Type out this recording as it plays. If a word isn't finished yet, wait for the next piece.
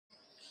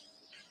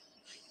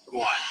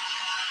Come on.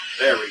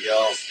 There we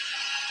go.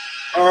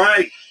 All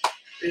right.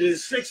 It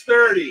is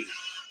 6:30,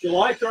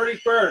 July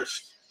 31st.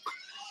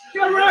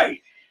 Got it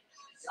right.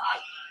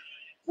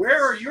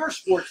 Where are your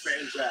sports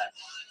fans at?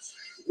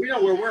 We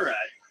know where we're at.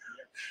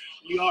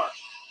 We are.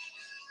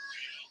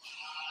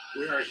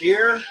 We are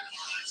here.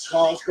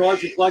 Carl's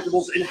Cards and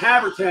Collectibles in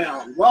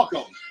Havertown.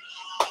 Welcome.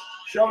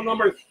 Show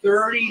number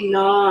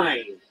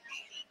 39.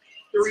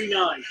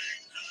 39.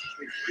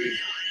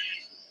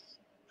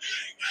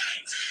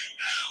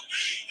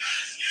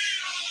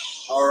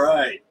 All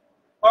right.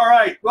 All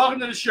right.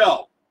 Welcome to the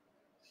show.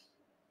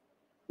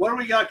 What do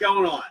we got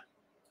going on?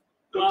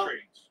 Well,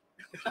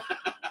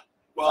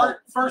 Well,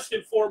 first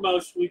and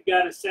foremost, we've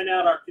got to send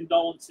out our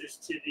condolences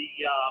to the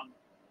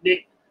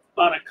Nick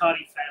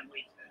Bonacani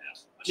family.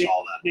 I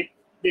saw that.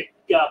 Nick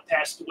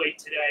passed away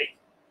today.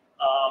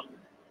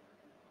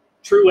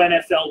 True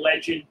NFL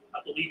legend. I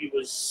believe he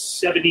was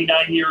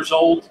 79 years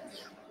old.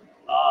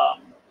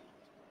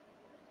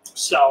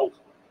 So,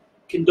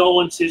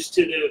 condolences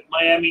to the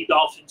Miami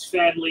Dolphins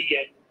family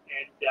and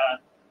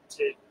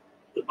to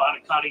the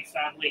Bonacani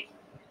family.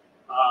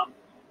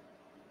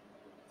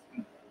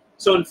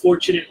 So,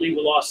 unfortunately,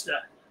 we lost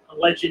a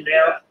legend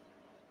there.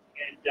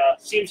 And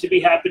seems to be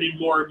happening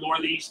more and more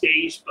these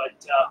days,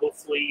 but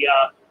hopefully,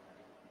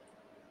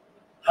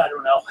 I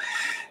don't know.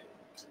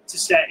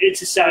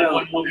 It's a sad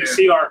one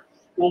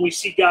when we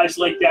see guys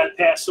like that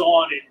pass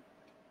on, and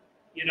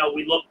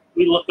we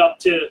look up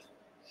to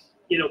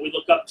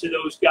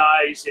those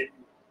guys, and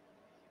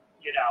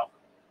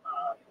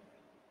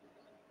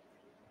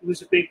he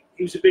was a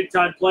big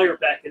time player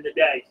back in the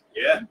day.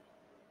 Yeah.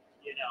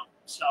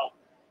 So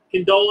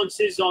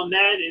condolences on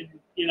that, and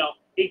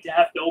hate to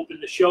have to open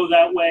the show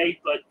that way,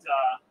 but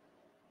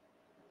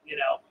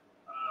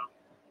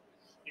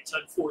it's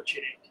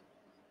unfortunate.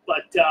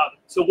 But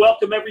so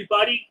welcome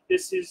everybody.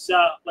 This is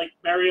like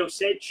Mario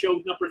said,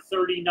 show number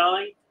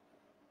 39.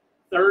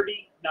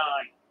 39.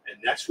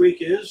 And next week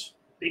is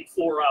Big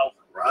 4-0.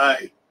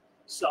 right.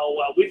 So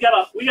we got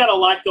a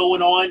lot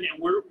going on, and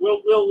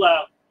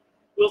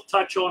we'll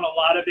touch on a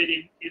lot of it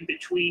in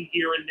between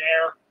here and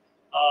there.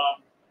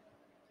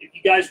 If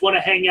you guys want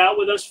to hang out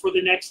with us for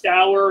the next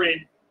hour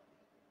and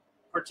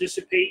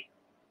participate,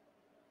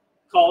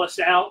 call us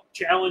out,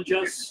 challenge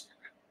us.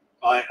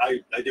 I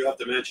do have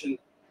to mention,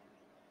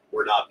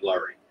 we're not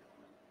blurry.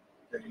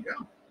 There you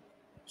go.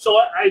 So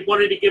I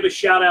wanted to give a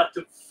shout out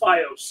to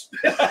FiOS.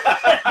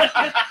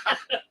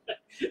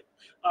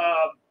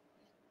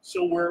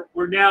 So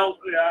we're now,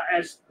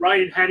 as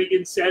Ryan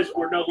Hannigan says,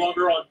 we're no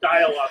longer on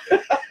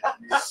dial-up.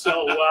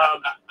 So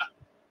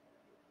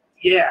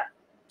yeah.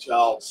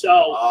 So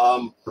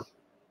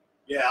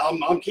yeah,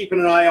 I'm keeping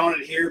an eye on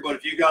it here. But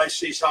if you guys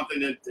see something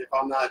that if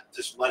I'm not,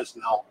 just let us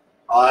know.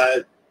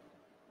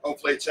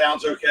 Hopefully it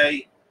sounds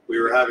okay. We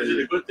were having. Is it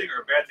a good thing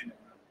or a bad thing?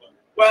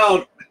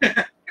 Well,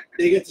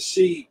 they get to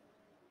see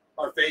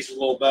our faces a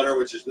little better,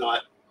 which is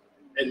not,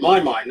 in my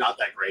mind, not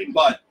that great.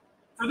 But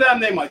for them,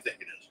 they might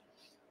think it is.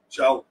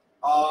 So,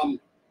 what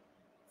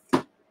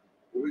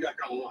we got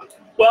going on?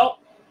 Well,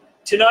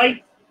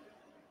 tonight,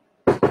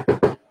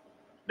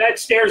 Matt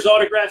Stairs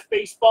autographed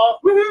baseball.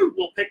 Woohoo!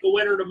 We'll pick a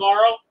winner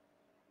tomorrow.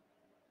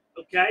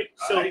 Okay,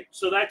 All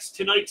so that's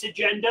tonight's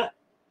agenda.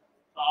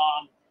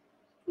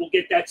 We'll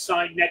get that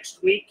signed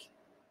next week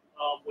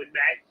when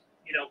Matt,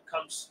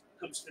 comes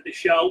to the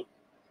show.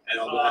 And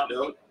on that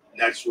note,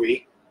 next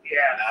week, Yeah,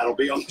 that'll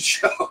be on the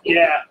show.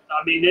 yeah.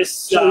 I mean, this.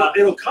 So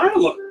it'll kind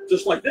of look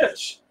just like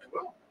this. A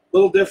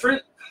little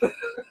different.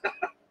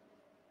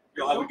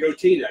 You'll have a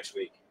goatee next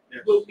week.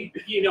 Will be,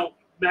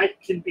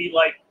 Matt can be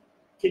like,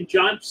 can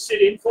John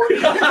sit in for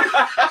you?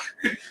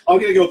 I'm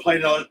gonna go play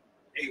another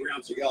 8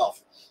 rounds of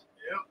golf.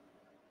 Yeah.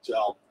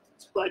 So.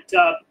 But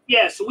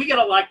yeah, so we got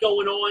a lot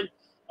going on.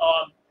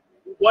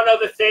 One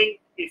other thing,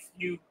 if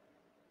you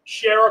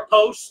share a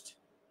post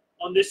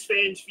on This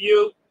Fan's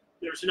View,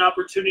 there's an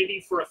opportunity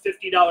for a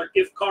 $50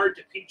 gift card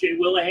to PJ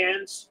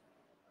Willihan's,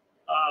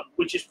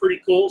 which is pretty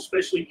cool,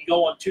 especially if you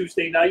go on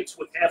Tuesday nights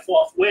with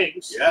half-off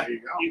wings. Yeah. There you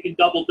go. You can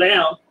double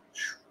down.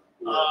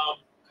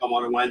 Come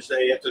on a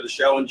Wednesday after the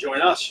show and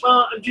join us.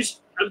 Well, I'm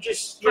just,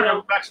 Maximize your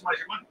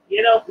money.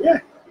 Yeah. Yeah,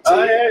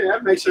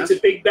 that makes sense. It's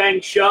a big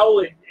bang show,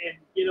 and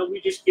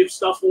we just give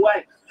stuff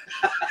away.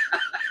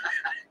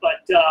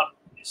 But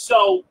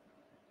so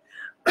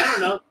I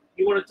don't know.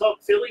 You want to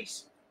talk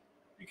Phillies?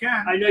 You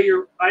can. I know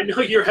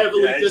you're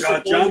heavily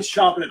disappointed. John's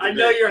chopping at the I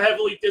know bit. you're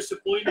heavily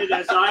disappointed,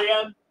 as I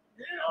am.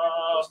 Yeah,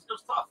 it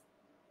was tough.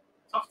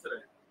 Tough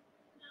today.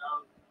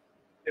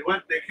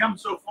 They come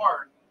so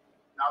far, and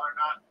now they're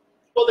not.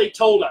 Well, they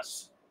told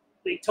us.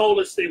 They told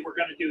us they were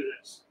going to do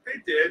this. They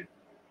did,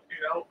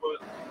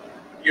 but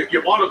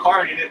you bought a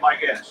car and you didn't buy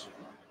gas.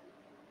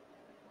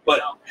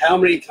 But how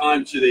many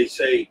times do they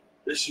say,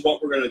 this is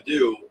what we're going to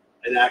do,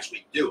 and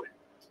actually do it?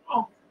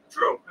 Oh,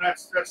 true. And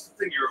that's the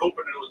thing. You're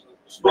hoping it was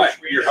a smoke Right.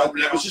 screen. You're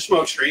hoping it was a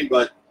smoke screen,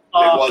 but it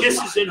was Kisses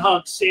not. and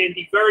hugs,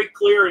 Sandy. Very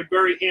clear and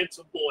very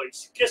handsome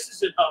boys.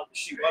 Kisses and hugs.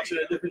 She watching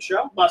a different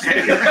show? Must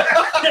be.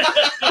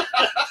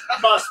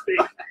 Must be.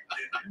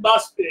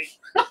 Must be.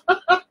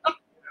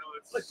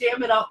 But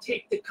damn it, I'll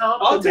take the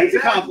compliment. I'll take the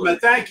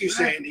compliment. Thank you,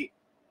 Sandy.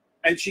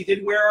 And she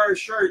did wear our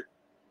shirt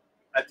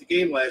at the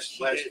game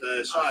last I think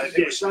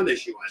it was Sunday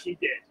she went. She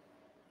did.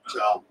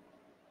 So,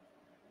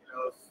 You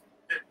know,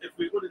 if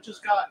we would have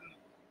just gotten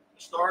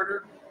a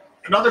starter,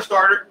 another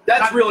starter.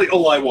 that's really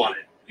all I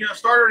wanted. You know,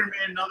 starter and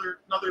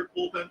another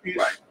bullpen piece.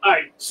 Right. All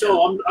right,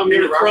 so I'm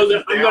Maybe going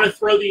to Robertson's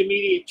throw the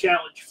immediate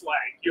challenge flag.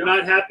 You're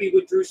not happy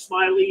with Drew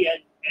Smiley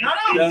and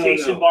No,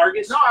 Jason no.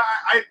 Vargas? No,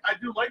 I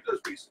do like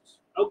those pieces.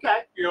 Okay.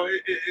 You know,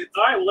 it's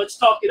All right. Well, let's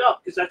talk it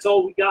up because that's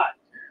all we got.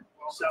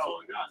 well, So, that's all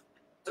we got.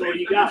 that's all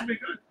you It got. should be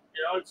good.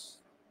 You know, it's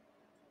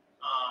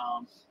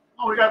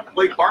we got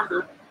Blake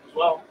Parker as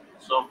well.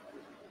 So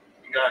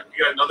you got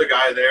another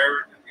guy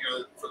there. You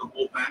know, for the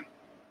bullpen.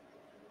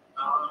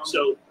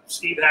 So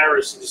Steve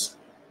Harris is.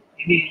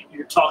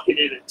 You're talking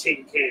in a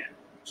tin can.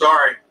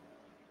 Sorry,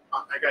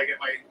 I gotta get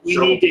my. We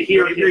need to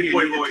hear him. big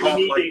boy We voice.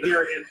 need to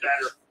hear him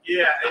better.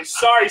 Yeah, I'm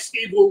sorry,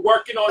 Steve. We're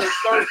working on a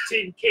third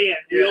tin can.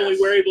 We Yes. only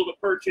were able to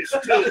purchase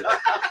 2.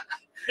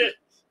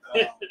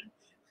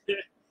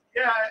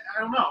 yeah, I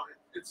don't know.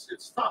 It's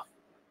tough.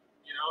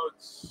 You know,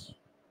 it's.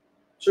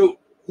 So,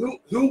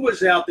 who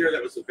was out there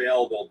that was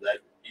available that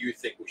you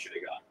think we should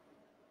have got?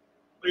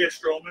 We had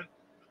Stroman.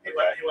 He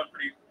went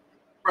pretty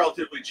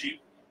relatively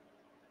cheap.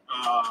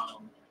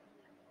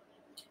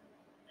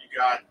 You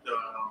got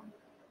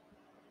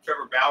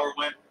Trevor Bauer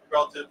went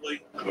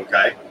relatively.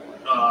 Okay.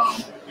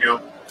 You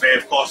know, may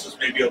have cost us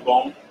maybe a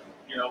bone.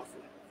 You know,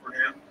 for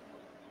him.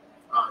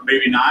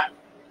 Maybe not.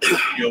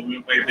 You know,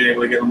 we may have been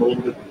able to get him a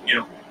little bit. You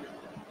know,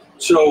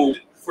 So,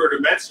 for the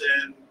Mets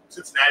and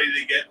Cincinnati,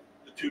 they get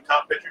the 2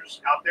 top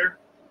pitchers out there.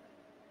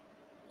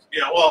 You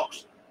know, well,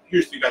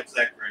 Houston got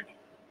Zach Greinke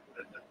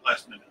at the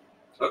last minute.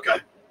 okay.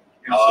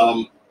 You know,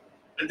 so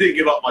I didn't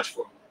give up much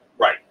for him.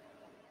 Right.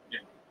 Yeah.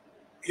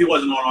 He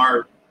wasn't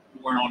on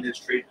we weren't on his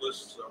trade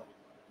list, so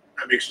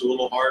that makes it a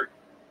little hard.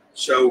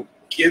 So,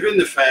 given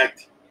the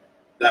fact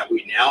that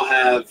we now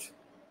have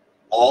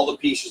all the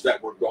pieces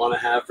that we're going to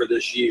have for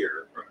this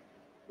year,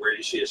 where do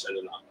you see us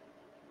ending up?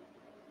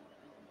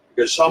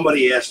 Because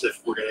somebody asked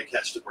if we're going to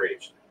catch the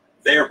Braves.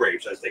 Their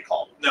Braves, as they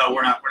call them. No,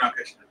 we're not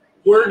catching it.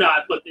 We're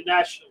not, but the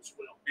Nationals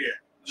will. Yeah.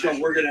 So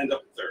we're going to end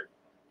up in third.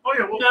 Oh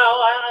yeah, well,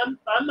 No,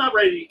 I'm not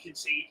ready to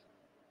concede.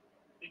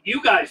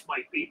 You guys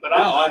might be, but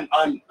I'm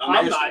I'm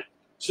not. asking,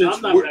 since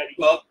I'm not we're, ready.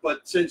 Well,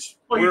 but since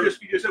well, we're, you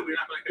just said we're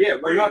not going to. yeah,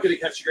 we're not going to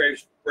catch the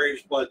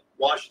Braves, but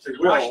Washington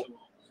will. Washington.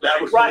 That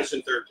would Right. put us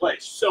in third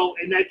place. So,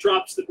 and that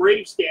drops the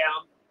Braves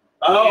down.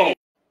 Oh,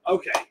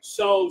 okay,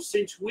 So,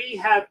 since we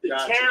have the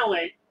Gotcha.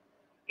 talent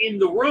in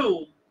the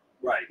room,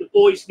 right. the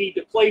boys need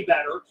to play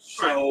better.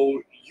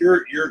 So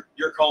you're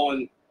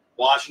calling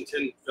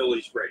Washington,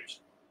 Phillies,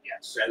 Braves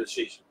Yes. end of the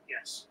season.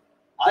 Yes.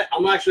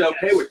 I'm actually okay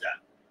Yes. with that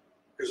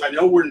because I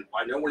know we're not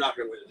going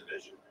to win the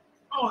division.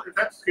 Oh, if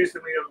that's the case,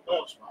 then we have a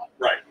playoff spot.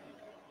 Right.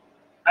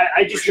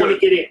 I just For want to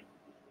sure. get in.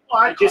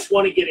 Well, I just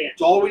want to get in.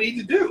 It's all we need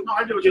to do. no,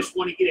 I do I it. just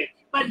want to get in.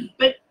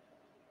 But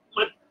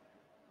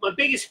my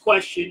biggest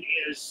question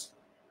is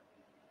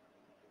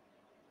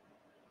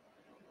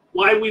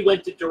why we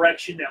went the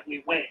direction that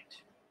we went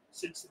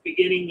since the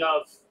beginning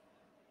of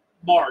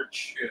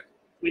March. Yeah.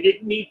 We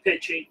didn't need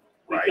pitching.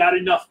 We Right. got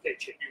enough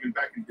pitching. Even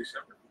back in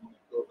December.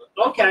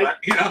 Okay.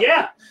 You know.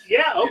 Yeah.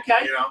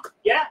 Okay. You know.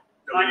 Yeah.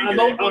 that we didn't I'm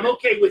get anybody.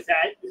 okay with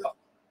that. Yeah.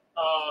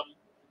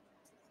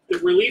 The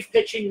relief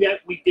pitching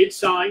that we did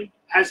sign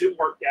hasn't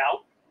worked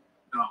out.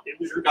 No.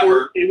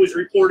 It was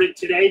reported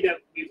today that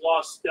we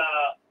lost.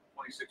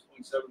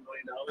 $26.7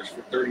 million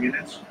for 30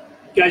 innings.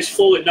 Guy's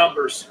full of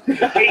numbers.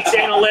 Hates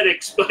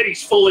analytics, but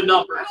he's full of I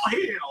numbers.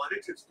 don't hate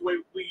analytics. It's the way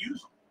we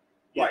use them.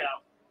 You Right.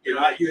 know. You're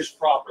not used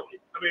properly.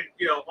 I mean,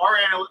 you know,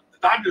 the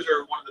Dodgers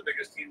are one of the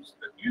biggest teams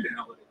that use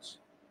analytics.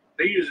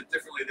 They use it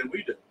differently than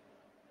we do.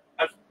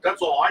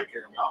 That's all I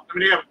care about. I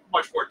mean, they have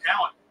much more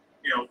talent,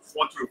 you know,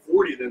 1 through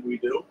 40 than we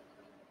do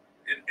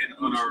in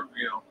our,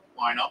 you know,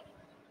 lineup.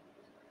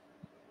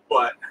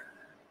 But,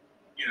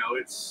 you know,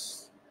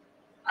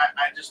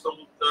 I just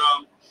don't.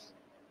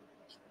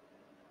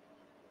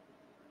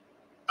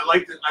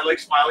 I like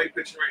Smiley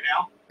pitching right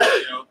now,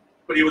 you know,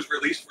 but he was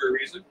released for a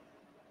reason,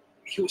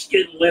 He was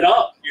getting lit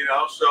up. you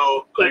know.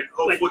 So I mean,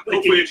 But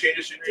hopefully a change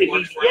of scenery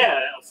works for him. Yeah,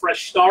 a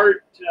fresh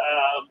start.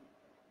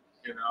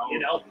 You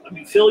know. I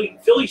mean,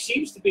 Philly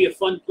seems to be a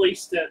fun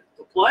place to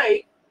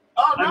play.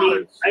 Oh no,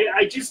 I mean,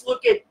 I just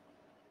look at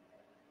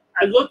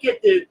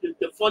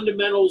the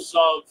fundamentals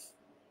of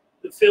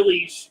the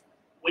Phillies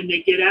when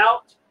they get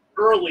out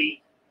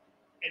early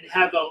and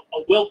have a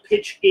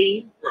well-pitched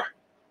game. Right.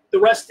 The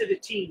rest of the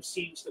team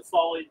seems to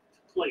fall into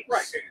place.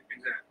 right, exactly.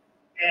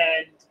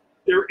 And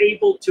they're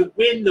able to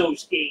win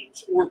those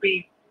games or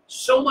be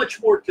so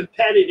much more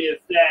competitive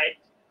that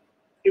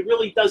it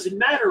really doesn't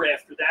matter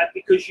after that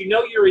because you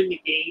know you're in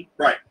the game.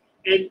 Right.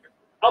 And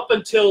up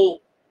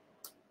until,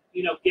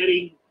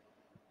 getting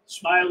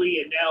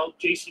Smiley and now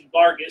Jason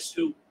Vargas,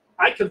 who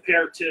I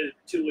compare to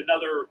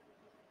another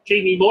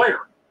Jamie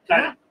Moyer,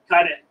 kind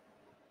of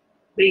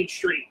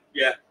mainstream.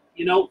 Yeah.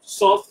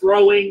 Soft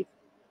throwing,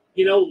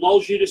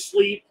 lulls you to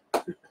sleep,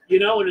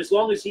 and as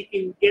long as he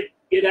can get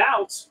get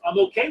outs, I'm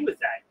okay with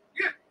that.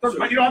 Yeah,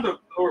 but you don't have to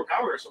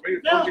overpower, so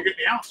maybe No. you get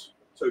the outs.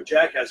 So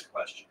Jack has a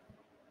question.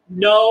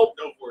 No,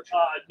 No fortune.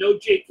 no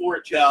Jake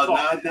Voracek. No,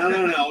 talk.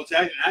 no. It's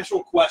an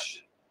actual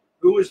question.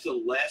 Who was the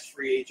last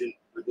free agent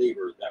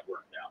reliever that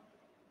worked out?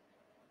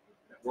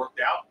 That worked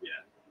out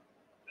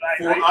I-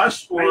 for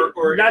us,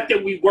 or not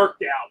that we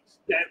worked out.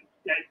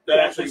 That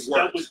actually was,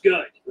 worked. that was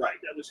good. Right.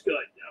 That was good.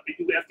 I mean,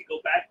 do we have to go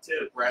back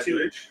to Brad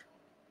Lidge.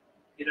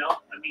 you know?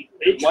 I mean,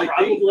 Lidge might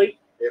be. probably.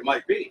 It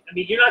might be. I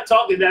mean, you're not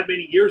talking that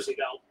many years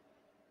ago.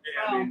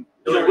 Yeah, I mean,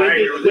 You know, Right, when right,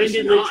 did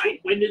released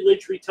when did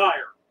Lidge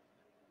retire?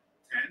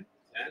 10.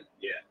 And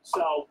yeah,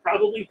 So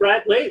probably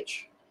Brad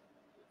Lidge,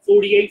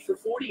 48 for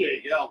there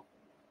 48. you go.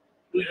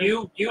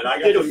 You And I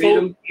got did a to meet photo.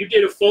 him. You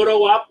did a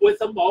photo op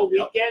with him all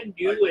Yep. weekend.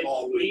 You Like, and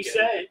all weekend.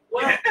 Lisa.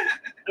 Well,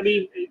 I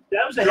mean,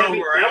 that was a Drove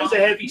heavy. around. That was a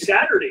heavy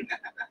Saturday.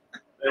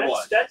 It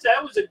was. That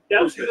was a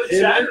good Him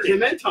Saturday.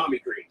 and Tommy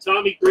Green.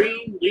 Tommy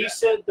Green,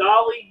 Lisa,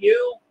 Dolly,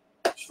 you.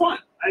 It's fun.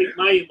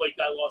 My invite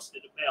got lost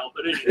in the mail,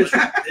 but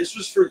anyway, This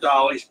was for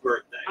Dolly's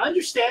birthday. I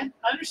understand,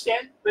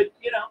 but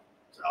you know.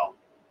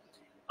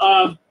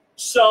 So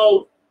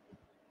So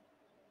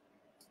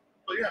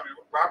But yeah, I mean,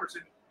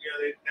 Robertson,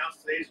 they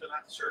announced today he's going to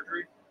have the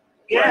surgery.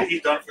 yeah, Right,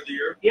 he's done for the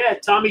year. yeah,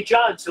 Tommy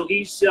John. So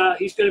he's going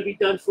to be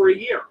done for a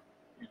year.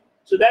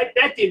 So that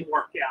didn't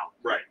work out.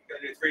 right.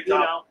 Got your three You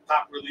top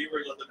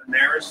relievers other than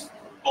Maris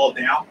all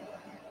down.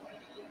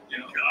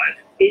 God.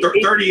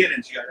 It, 30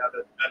 innings you got out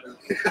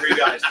of 3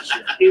 guys this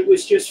year. it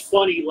was just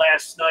funny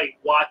last night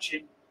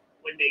watching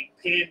when they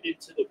panned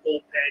into the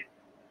bullpen.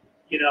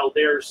 You know,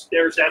 there's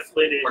Eflin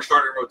Or and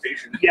starting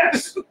rotation.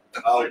 yes,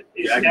 Oh, It's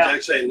yeah, now-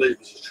 Jack saying Liz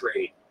was a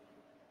trade.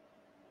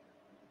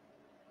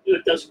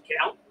 it doesn't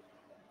count.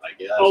 I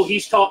guess. Oh,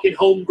 he's talking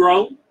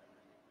homegrown.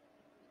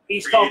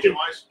 He's Free talking.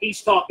 agent-wise.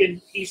 He's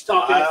talking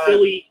a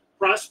Philly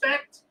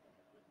prospect.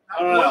 I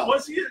don't know.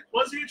 Was he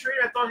a trade?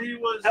 I thought he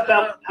was.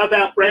 How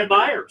about Brad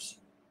Myers?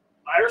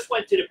 Myers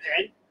went to the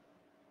pen.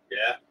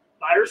 Yeah.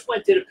 Myers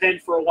went to the pen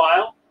for a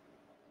while.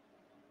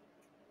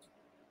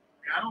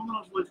 I don't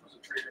know if Lidge was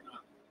a trade or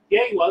not.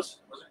 Yeah, he was.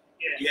 Was it?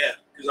 Yeah. Yeah,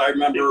 because I They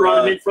remember.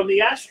 brought him in from the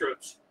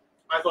Astros.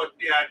 I thought,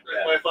 Yeah.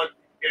 I thought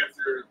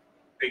after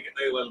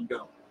they let him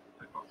go.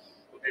 I thought,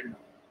 well, maybe not.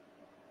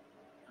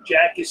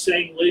 Jack is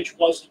saying Lidge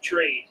was a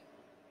trade.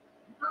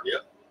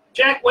 Yep.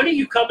 Jack, when are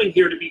you coming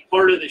here to be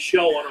part of the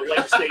show on a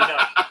Wednesday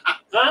night?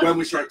 Huh? When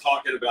we started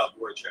talking about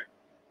Voracek.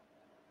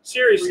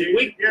 Seriously,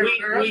 There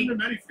hasn't we been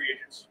many free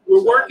agents.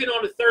 we're working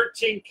on a third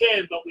tin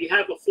can, but we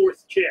have a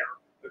fourth chair.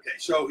 Okay,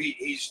 so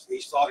he's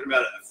talking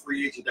about a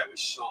free agent that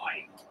was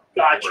signed.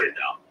 Gotcha. Right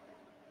now.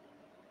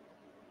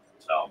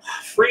 So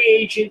Free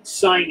agent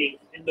signing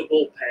in the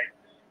bullpen.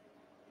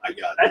 I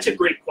got it. That's a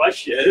great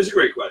question. Yeah, it is a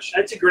great question.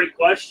 That's a great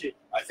question.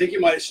 I think you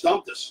might have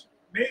stumped us.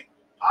 Maybe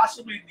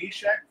possibly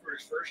Nishak for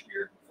his first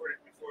year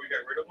before we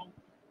got rid of him.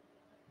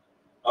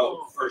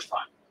 Oh, first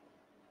time.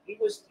 He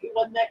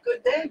wasn't that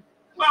good then.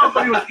 Well,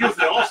 but he was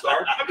an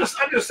all-star. I'm just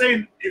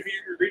saying if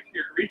you're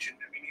reaching.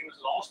 I mean, he was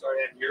an all-star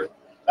that year.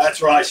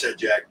 That's what I said,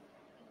 Jack.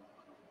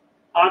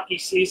 Hockey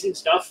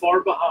season's not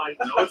far behind.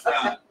 No, it's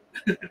not.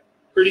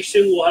 Pretty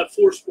soon we'll have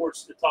 4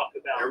 sports to talk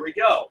There about. we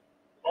go.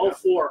 All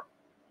 4.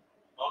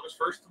 August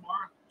 1st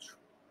tomorrow.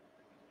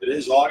 It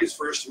is August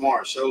 1st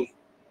tomorrow, so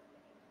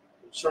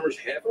summer's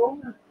half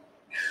over?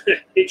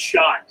 It's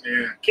shot.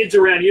 Yeah. Kids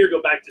around here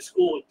go back to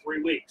school in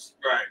 3 weeks.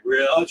 Right.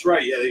 Real? Oh, that's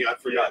right. Yeah, I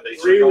forgot. They 3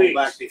 started going weeks.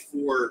 back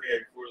before. Yeah,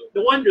 before the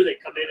No wonder they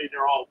come in and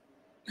they're all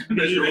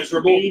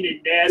Miserable. mean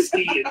and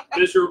nasty and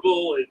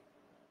miserable and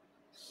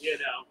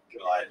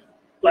God.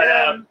 But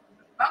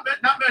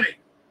not many.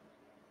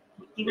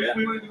 Yeah.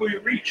 We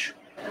reach.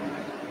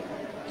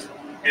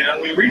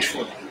 We reach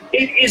for them.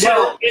 is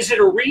it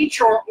a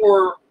reach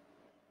or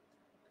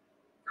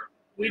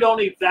we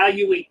don't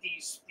evaluate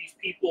these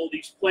people,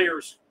 these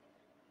players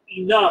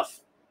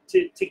enough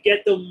to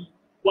get them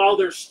while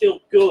they're still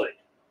good?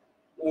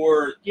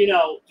 Or You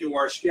know, do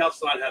our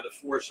scouts not have the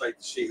foresight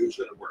to see who's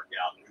going to work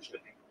out and who's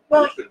going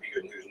to be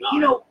good and who's not? you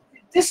know,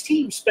 this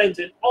team spends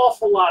an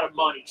awful lot of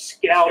money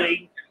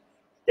scouting.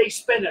 They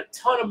spend a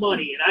ton of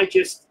money, and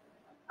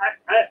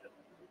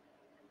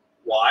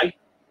Why?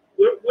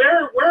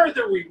 where are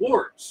the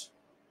rewards?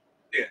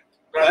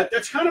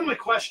 That's kind of my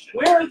question.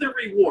 Where are the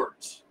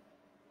rewards?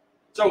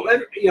 So,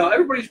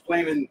 everybody's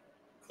blaming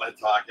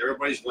Clintock.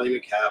 Everybody's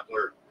blaming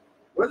Kapler.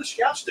 What are the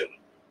scouts doing?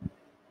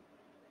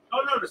 Oh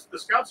no, the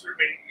scouts are. I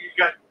mean, you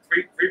got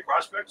three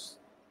prospects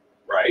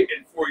Right.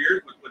 in 4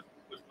 years with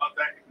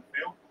Clintock and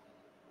Phil.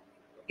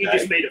 You Okay.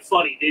 just made it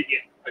funny, didn't you?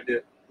 I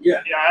did.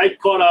 Yeah. Yeah, I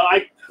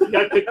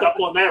picked up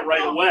on that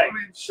right away. I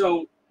mean,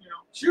 So,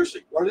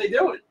 seriously, what are they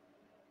doing?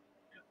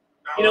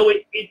 You know,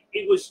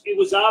 it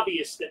was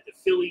obvious that the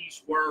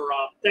Phillies were.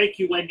 Thank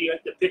you, Wendy.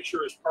 The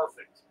picture is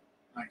perfect.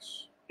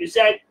 nice. Is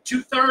that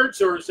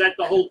 2/3, or is that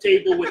the whole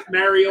table with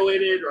Mario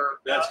in it, or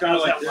That's kind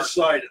of how's like that this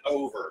work? side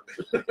over.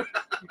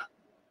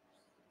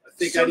 I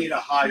think So I need a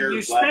higher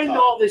You spend laptop.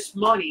 all this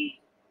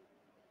money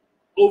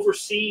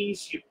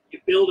overseas. You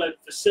build a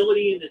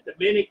facility in the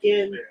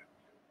Dominican.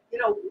 Yeah. you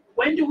know,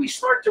 when do we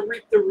start to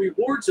reap the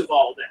rewards of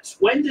all this?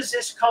 When does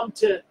this come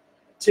to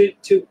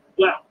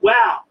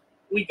wow,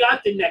 we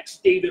got the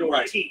next David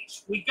Ortiz.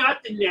 Right. We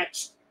got the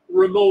next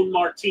Ramon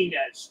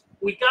Martinez.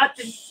 We got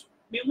the.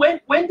 I mean,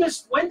 when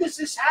does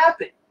this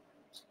happen?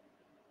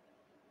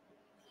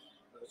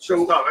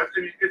 So tough. I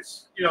mean,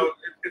 it's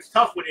it's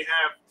tough when you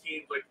have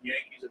teams like the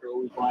Yankees that are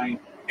always buying.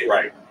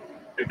 Right.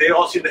 If they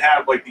all seem to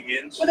have like the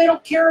ins. Well, they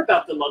don't care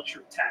about the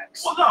luxury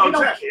tax. Well, no, they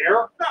don't exactly.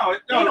 care. No,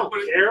 They don't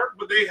care.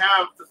 But they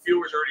have the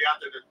viewers already out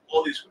there. That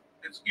all these,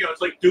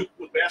 it's like Duke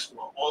with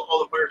basketball. All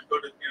the players go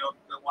to,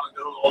 they want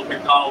to go to all the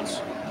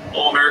McDonald's,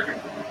 All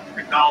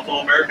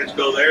Americans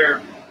go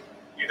there.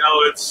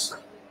 It's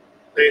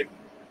they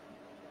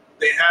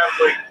have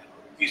like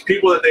these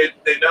people that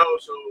they know.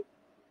 So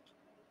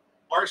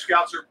our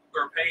scouts are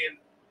paying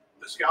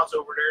the scouts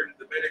over there in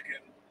the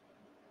Dominican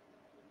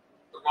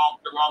the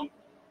wrong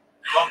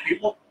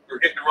people. They're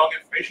getting the wrong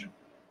information.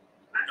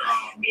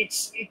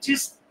 It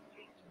just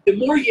the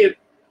more you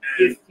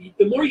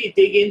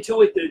dig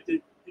into it,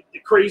 the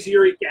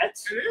crazier it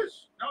gets. It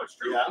is. No, it's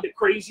true. Yeah. The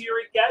crazier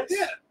it gets.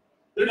 Yeah.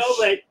 You know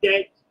that.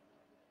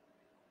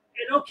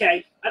 And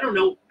okay, I don't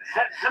know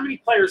how many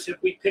players have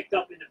we picked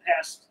up in the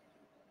past.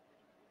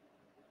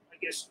 I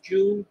guess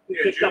June we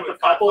picked June up a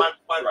with five couple.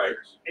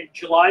 players. In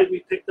July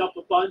we picked up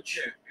a bunch.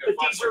 Yeah, But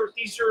five players.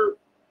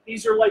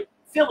 these are like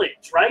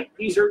fill-ins, right?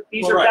 These are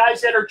Right.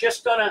 guys that are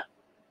just gonna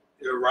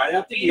You're right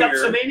after eat up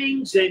year. some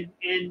innings and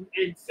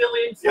fill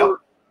in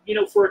for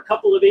for a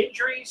couple of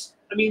injuries.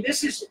 I mean,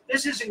 this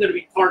isn't going to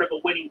be part of a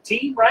winning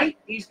team, right?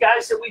 These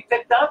guys that we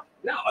picked up.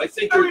 No, I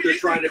think I mean, they're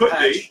trying they to could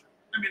patch. be.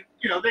 I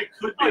mean, they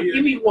could Oh, be.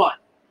 give me one.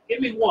 Give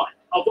me one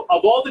of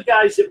all the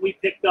guys that we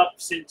picked up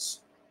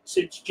since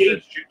Jay.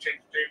 Jay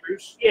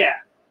Bruce. Yeah.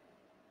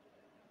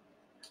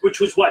 Which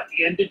was what,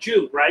 the end of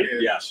June, right? Yeah.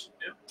 Yes.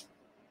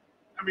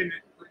 I mean,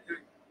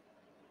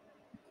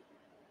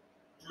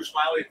 Drew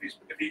Smiley,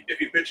 if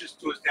he pitches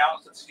to his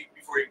talents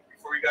before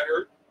he got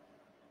hurt,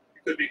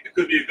 it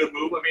could be a good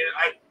move. I mean,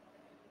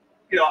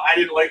 I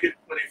didn't like it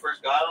when they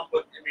first got him,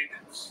 but I mean,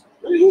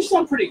 He's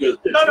done pretty good.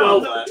 The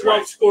No,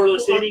 12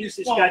 scoreless Well, innings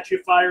has well- got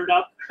you fired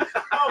up.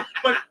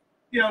 but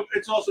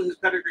it's also his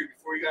pedigree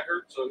before he got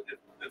hurt, so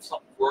if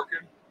something's working,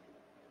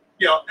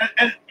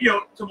 and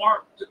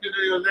tomorrow,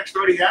 the next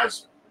start he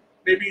has,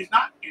 maybe he's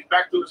not. He's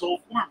back to his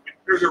old form.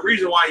 There's a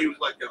reason why he was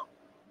let go.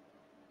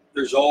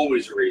 There's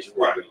always a reason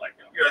why we like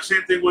him.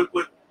 Same thing with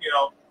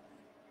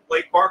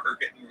Blake Parker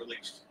getting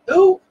released.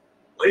 Who?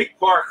 Blake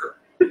Parker,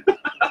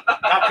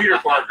 not Peter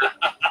Parker,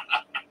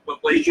 but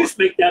Did Blake. you just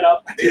make that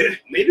up?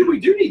 Maybe we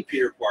do need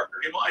Peter Parker.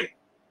 He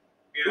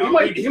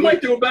might. He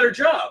might do a better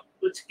job.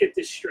 Let's get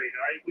this straight,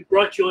 all right? We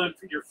brought you on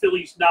for your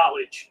Phillies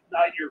knowledge,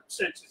 not your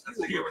sense That's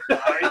of a humor,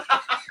 humor. all right?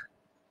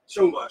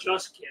 So much.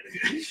 Just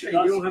kidding.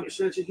 You don't have a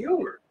sense of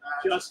humor.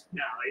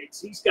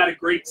 He's got a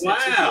great sense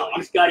of Wow. humor.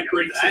 He's got a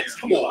great That's- sense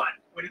of come humor. on.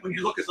 When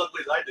you look as ugly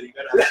as I do, you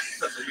gotta have a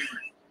sense of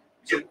humor.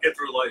 Get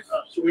through life.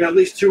 So we have at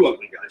least two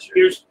ugly guys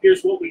here.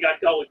 Here's what we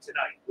got going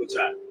tonight. What's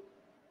that?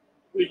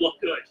 We look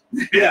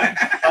good. Yeah,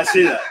 I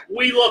see that.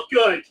 We look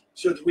good.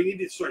 So do we need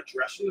to start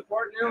dressing the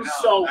part now?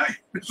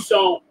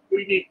 So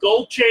we need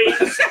gold chains.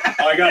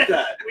 Oh, I got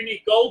that. We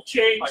need gold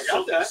chains. I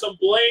got that. Some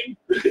bling.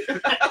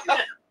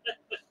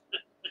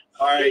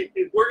 All right.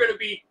 If we're gonna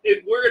be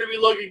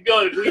looking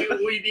good,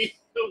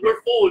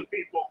 we're fooling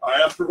people. All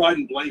right, I'm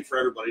providing blame for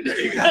everybody. There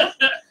you go.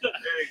 There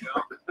you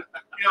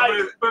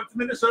go. But the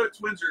Minnesota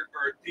Twins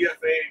are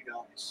DFA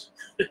guys,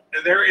 and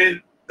they're in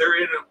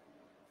a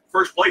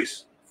first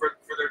place for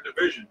their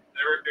division.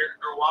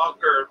 They're wild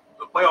or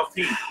the playoff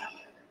team.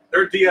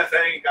 They're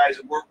DFA guys,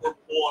 and we're pulling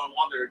them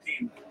onto their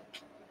team.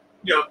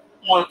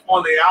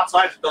 On the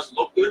outside, it doesn't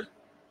look good,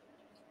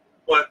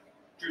 but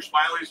Drew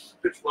Smiley's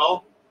pitched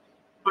well.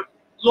 But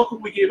look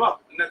what we gave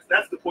up, and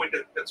that's the point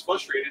that's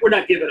frustrating. We're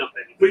not giving up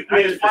anything.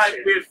 We had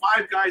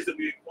five guys that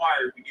we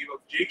acquired. We gave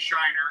up Jake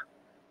Shiner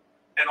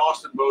and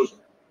Austin Bozer.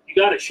 You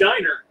got a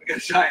shiner. We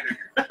got Shiner.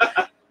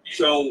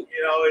 So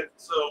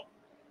So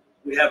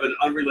we have an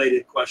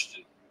unrelated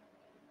question.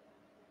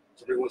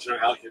 Somebody wants to know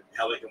how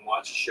they can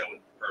watch a show in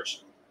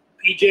person.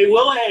 PJ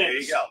Williams. There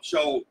you go.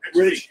 So, Next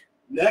Rich, week.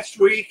 next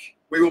week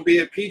we will be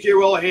at PJ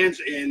Willihan's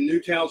in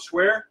Newtown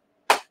Square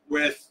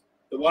with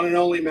the one and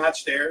only Matt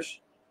Stairs.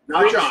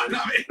 Not Rich- John.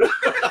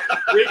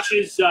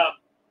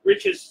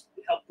 Rich has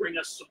helped bring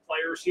us some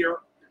players here.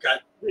 Okay.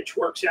 Rich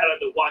works out of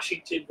the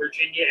Washington,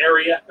 Virginia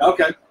area.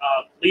 Okay.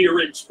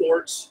 Leader in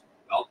sports.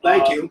 Well,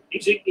 thank you.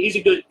 He's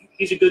a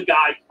good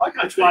guy. I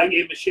got That's why I you.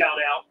 gave him a shout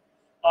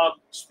out.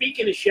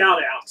 Speaking of shout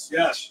outs,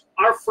 Yes,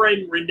 our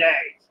friend Renee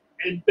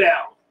and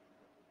Belle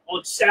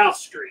on South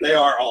Street. they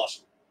are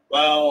awesome.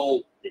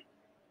 Well,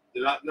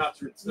 they're not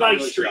through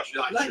Ninth Street.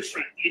 Ninth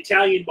Street. The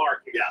Italian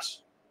market.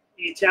 Yes.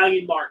 The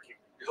Italian market.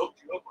 we hooked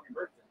you up on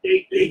your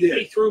birthday. They did.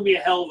 They threw me a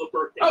hell of a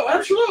birthday Oh, party.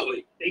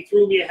 absolutely. They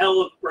threw me a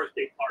hell of a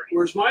birthday party.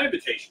 Where's my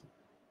invitation?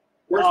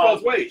 Works Um,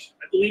 both ways.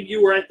 I believe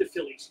you were at the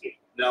Phillies game.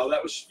 No,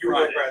 that was You were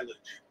Friday. Brad Lynch.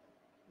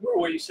 Where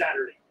were you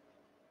Saturday?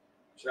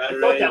 Saturday.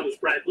 I thought that was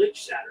Brad Litch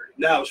Saturday.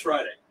 No, it was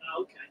Friday.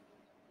 Oh, okay.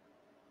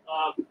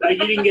 You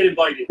didn't get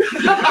invited. You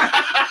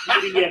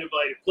didn't get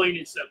invited. Plain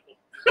and simple.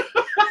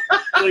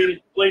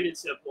 Plain and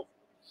simple.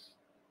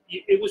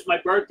 It was my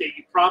birthday.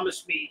 You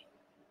promised me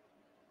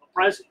a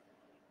present.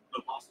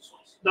 No pasta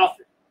sauce.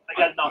 Nothing. I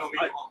got nothing.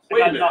 Wait a I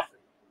got minute. nothing.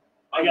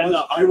 I got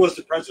nothing. I was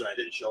the president. I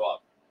didn't show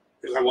up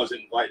because I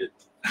wasn't invited.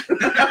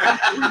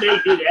 Renee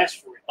did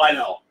ask for it. I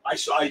know. I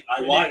saw. I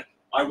Renee.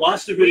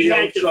 watched the We video.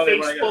 had the Sunday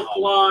when I got Facebook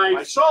home. Live.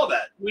 I saw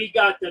that. We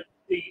got the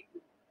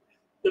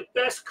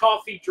best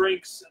coffee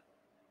drinks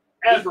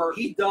ever.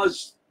 He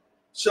does.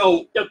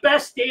 So The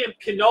best damn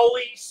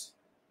cannolis.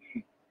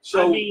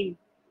 so I mean,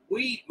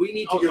 we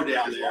need to go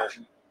down there.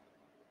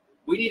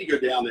 We need to go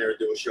down there and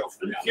do a show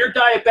for them. if you're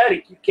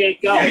diabetic, you can't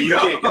go. Yeah, you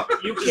can't go.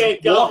 You Just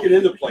can't go. walking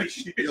in the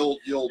place, you'll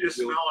You're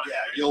smelling it.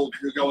 you'll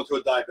go into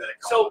a diabetic.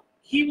 So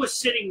he was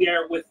sitting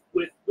there with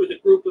a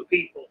group of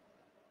people.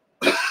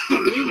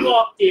 We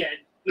walked in.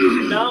 He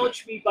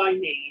acknowledged me by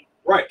name.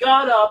 right.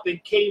 Got up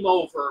and came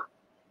over.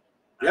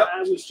 Yep.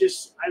 I was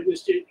just, I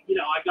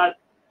got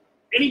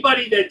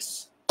anybody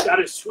that's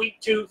got a sweet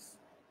tooth.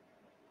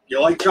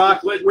 You like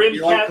chocolate? Rim,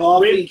 you like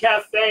coffee? Rim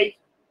Cafe,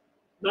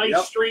 9th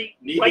Yep. Street.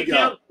 Need to right go.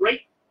 down,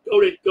 right. Go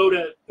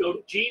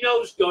to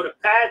Gino's, go to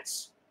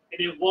Pat's,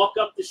 and then walk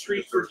up the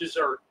street for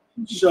dessert.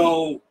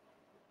 So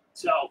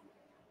So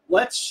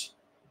let's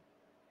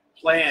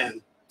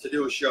plan to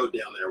do a show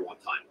down there one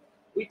time.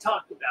 we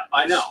talked about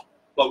I this. know,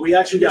 but we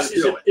actually got This to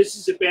is do it. this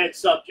is a bad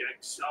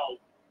subject. So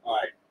All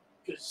right.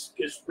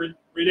 because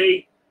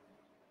Renee,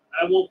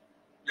 I won't.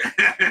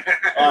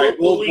 All right.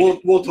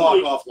 We'll talk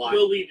leave- offline.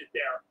 We'll leave it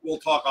there. We'll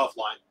talk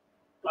offline.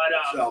 But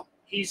So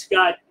he's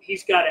got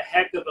a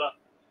heck of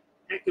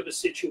a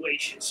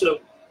situation. So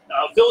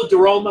Villa de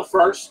Roma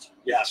first.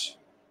 yes,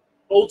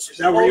 Old Is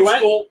that where you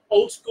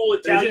went? school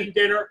Italian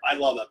dinner. I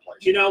love that place.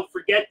 You know,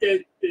 forget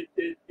the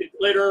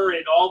glitter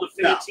and all the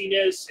No.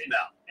 fanciness and, No.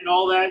 and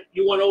all that.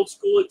 You want old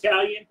school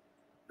Italian?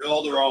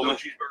 Bill the No Roma,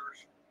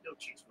 cheeseburgers. No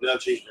cheese. no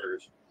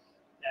cheeseburgers.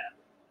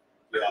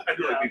 Yeah, I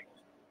do like meatballs.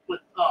 But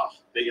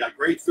they got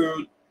great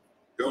food.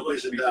 Go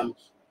visit them.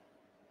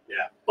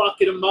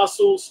 bucket of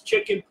mussels,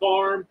 chicken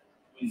parm,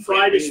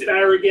 fried Can't beat it.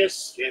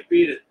 asparagus, Can't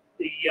beat it.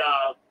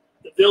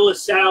 the Villa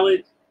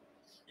salad.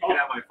 You can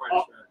have my friends.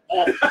 Oh.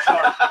 Oh,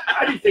 sorry.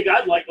 I didn't think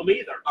I'd like them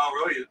either.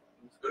 Oh, really?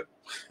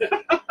 That's good.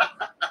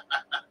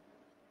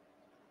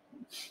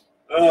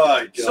 Oh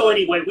my God. So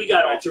anyway, we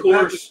got All our right, so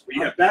course.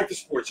 back to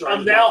sports. Sorry.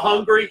 I'm now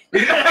hungry.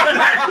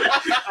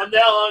 I'm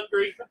now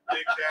hungry.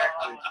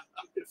 Exactly.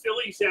 The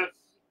Phillies have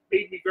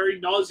made me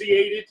very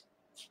nauseated.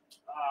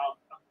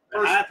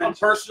 It happens. I'm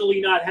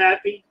personally not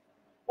happy.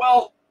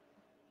 Well,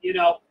 You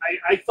know,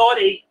 I thought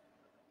a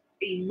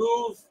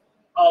move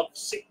of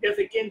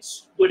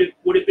significance would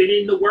have been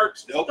in the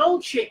works. Nope.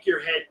 Don't shake your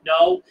head,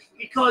 no,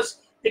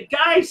 because the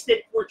guys that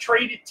were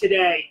traded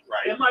today,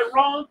 right. am I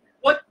wrong?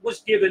 What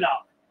was given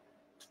up?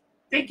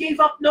 They gave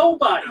up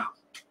nobody. No.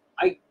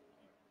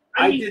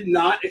 I mean, did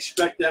not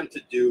expect them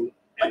to do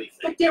anything.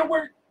 but there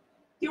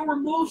were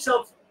moves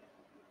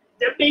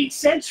that made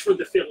sense for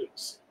the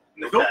Phillies.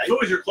 The Okay.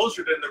 Phillies are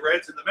closer than the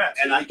Reds and the Mets.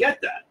 And I get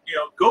that. You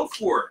know, go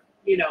for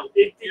it. You know,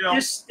 You know.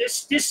 this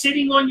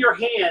sitting on your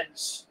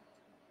hands.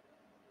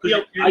 You know,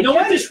 You you know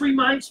what get this it.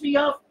 reminds me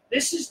of?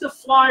 This is the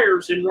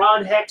Flyers and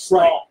Ron Hextall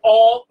Right.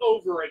 all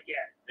over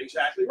again.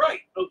 Exactly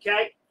right.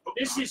 Okay,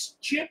 this is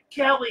Chip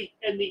Kelly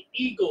and the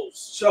Eagles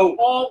So,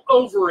 all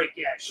over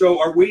again.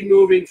 are we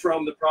moving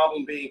from the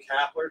problem being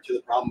Kapler to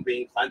the problem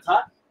being Clinton?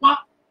 Well,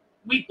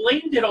 we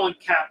blamed it on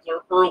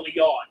Kapler early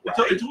on.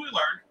 Until Right. we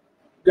learn.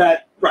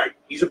 That right.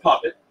 He's a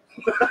puppet.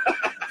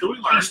 Until we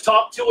learn. He's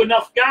talked to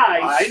enough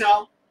guys I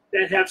know.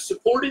 that have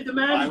supported the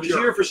I was manager.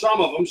 here for some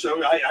of them,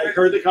 so I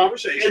heard the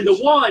conversation. And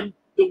the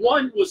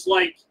one was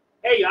like,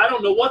 "Hey, I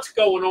don't know what's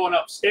going on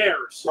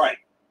upstairs." right.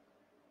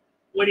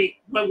 When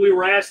we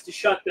were asked to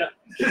shut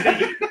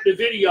the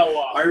video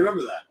off. I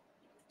remember that.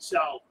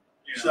 So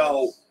You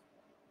know,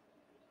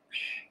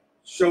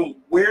 So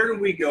where do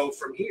we go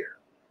from here?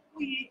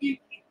 the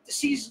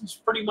season's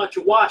pretty much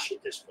a wash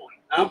at this point.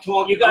 I'm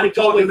talking. You gotta I'm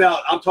go talking with-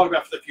 about. I'm talking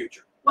about for the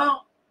future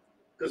Well,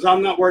 because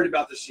I'm not worried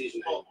about this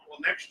season anymore. well,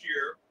 next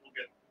year we'll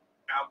get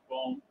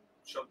Outbone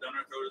shoved down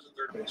our throat as a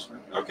third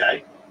baseman.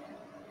 Okay,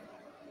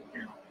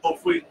 You know,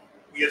 hopefully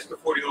he gets to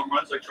 40 home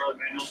runs like Charlie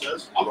Manuel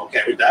says I'm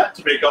okay with that.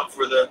 to make up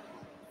for the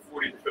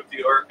 40 to 50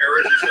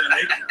 errors he's going to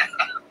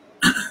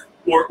make.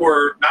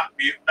 or not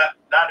be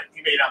not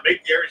he may not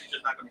make the errors, he's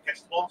just not going to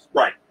catch the balls.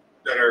 Right.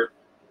 That are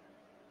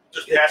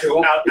just Yeah, passing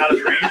cool. out of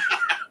his range.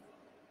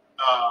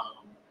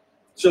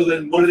 So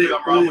then, what do they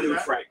Hopefully I'm wrong do with with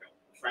that. Franco?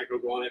 Franco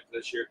going after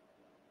this year?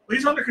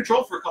 He's under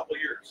control for a couple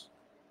of years.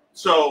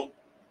 So,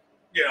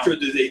 you know, So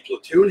do they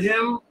platoon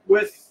him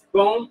with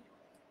Bone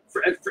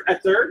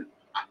at third?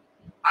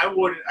 I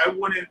wouldn't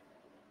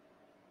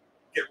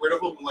get rid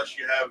of him unless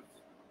you have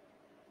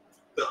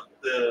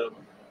the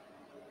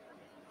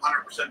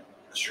 100%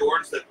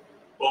 assurance that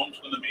Bone's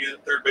going to be a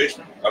third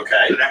baseman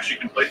Okay. that actually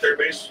can play third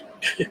base.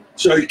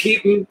 So you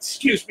keep him.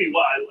 excuse me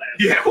while I laugh.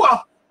 Yeah,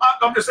 well,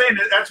 I'm just saying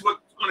that that's what's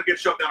going to get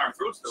shoved down our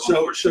throats.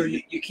 Though, So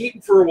you keep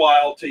him for a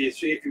while till you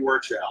see if he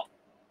works out.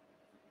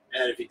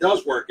 And if he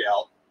does work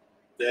out,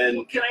 then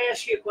Well, can I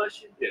ask you a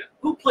question? Yeah.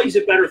 Who plays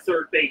a better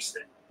third base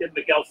than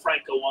Miguel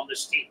Franco on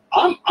this team?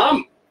 I'm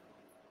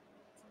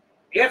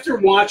after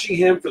watching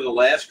him for the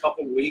last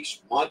couple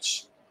weeks,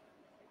 months,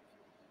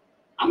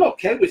 I'm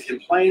okay with him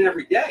playing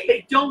every day.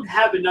 They don't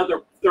have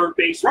another third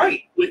baseman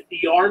Right. with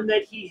the arm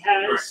that he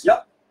has.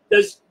 Yep.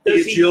 Does The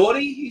he?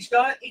 agility he's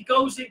got. He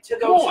goes into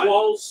Come those on.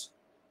 walls.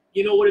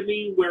 You know what I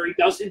mean, where he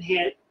doesn't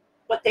hit,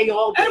 but they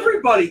all do.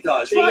 Everybody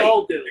does. They Right.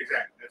 all do.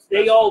 Exactly.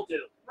 They all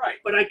do. Right.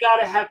 But I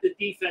gotta have the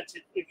defense.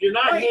 If you're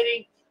not Right.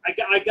 hitting,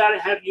 I gotta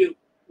have you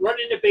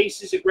running the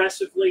bases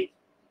aggressively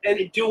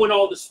and doing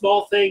all the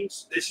small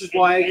things. This is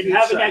why I and keep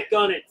having saying, that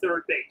gun at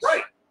third base.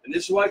 right. And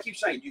this is why I keep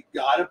saying you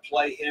got to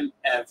play him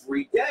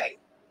every day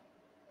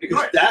because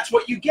Right. that's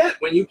what you get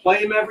when you play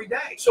him every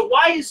day. So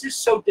why is this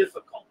so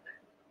difficult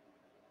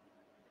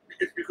then?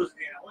 It's because of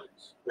the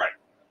analytics. Right.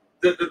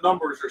 The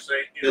numbers are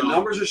saying, The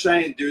numbers are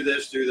saying do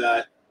this, do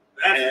that,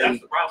 that's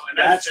the problem. And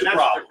that's the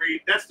problem.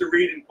 That's the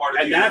reading part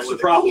of and the that's the analytics.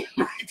 problem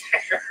right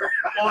there.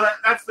 Well,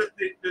 that's the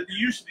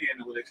use of the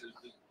analytics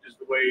is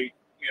the way,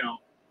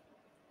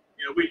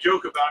 we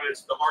joke about it.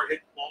 It's the hard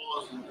hit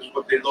balls is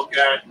what they look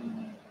at.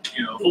 And,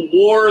 The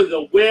war,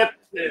 the whip,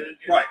 the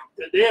Right.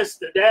 the this,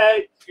 the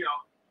that. you know,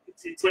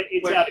 It's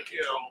when, out of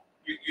control.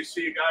 you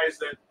see guys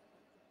that,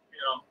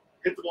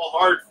 hit the ball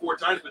hard 4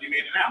 times, but he made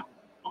it out.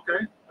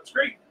 Okay, that's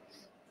great.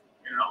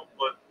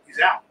 But he's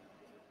out.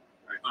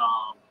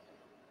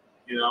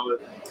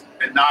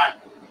 And not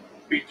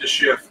beat the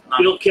shift.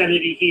 Not, Bill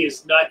Kennedy, he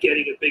is not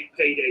getting a big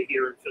payday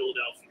here in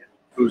Philadelphia.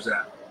 who's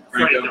that?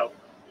 Franco,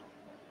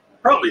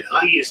 Probably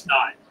not. he is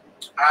not.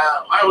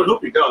 I would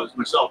hope he does.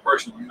 Myself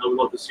personally, I would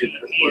love to see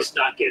that. He is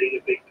not getting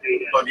a big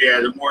payday. But yeah,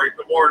 the more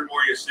and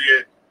more you see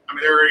it, I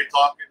mean, they're already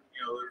talking.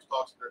 There was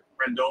talks that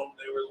Rendon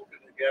they were looking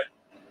to get.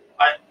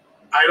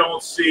 I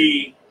don't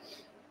see.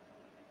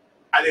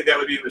 I think that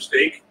would be a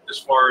mistake as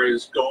far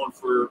as going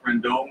for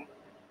Rendon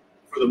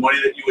for the money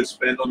that you would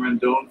spend on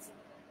Rendon.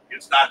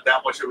 It's not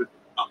that much of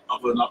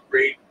an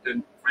upgrade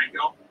than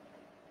Franco.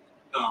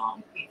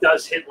 He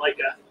does hit like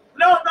a.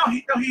 No,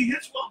 he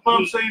hits well. But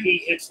I'm saying, he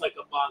hits like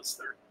a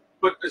monster.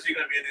 but is he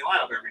going to be in the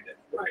lineup every day?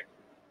 Right.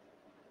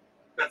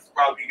 That's the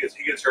problem. He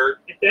gets hurt.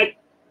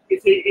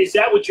 Is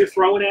that what you're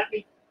throwing at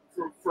me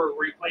for a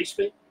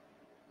replacement?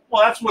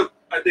 Well, that's what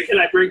I think. Can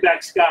I bring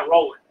back Scott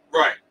Rowland?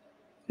 Right.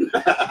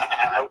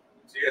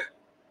 Yeah.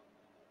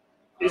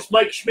 Is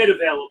Mike Schmidt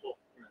available?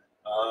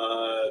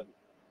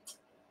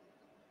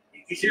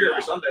 He's here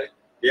every Sunday.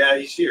 Yeah,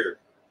 he's here.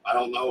 I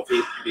don't know if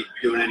he'd be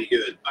doing any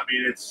good. I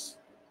mean, it's.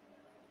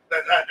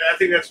 I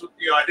think that's what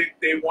I think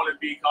they want to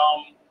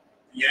become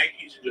the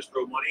Yankees and just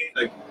throw money.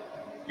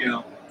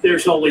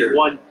 There's only There.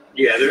 one.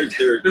 Yeah, there's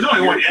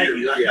only one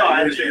Yankees. Yeah, No, I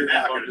you're understand that.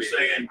 not But I'm gonna just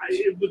be-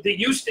 saying. The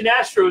Houston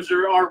Astros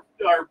are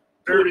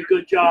doing a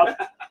good job.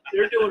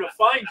 They're doing a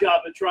fine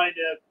job of trying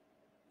to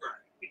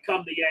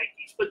become the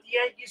Yankees. But the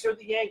Yankees are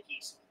the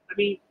Yankees. I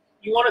mean,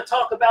 you want to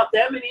talk about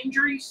them and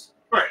injuries?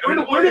 Right.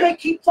 Where do they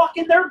keep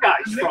plucking their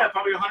guys They from? got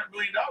probably $100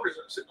 million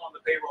sitting on the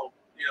payroll.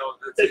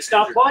 That's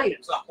not playing.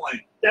 It's not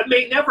playing. That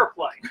may never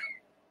play.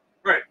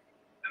 Right.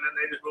 And then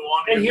they just move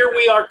on. And here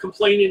we are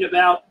complaining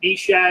about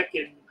Nishak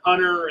and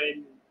Hunter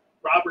and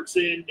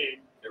Robertson and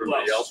who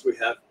Everybody else we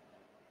have.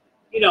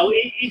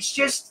 It's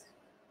just,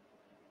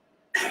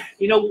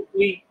 you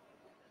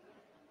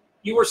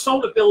were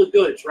sold a bill of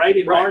goods, right?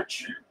 In Right.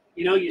 March,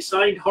 you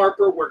signed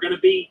Harper. We're going to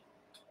be,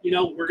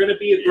 we're going to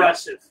be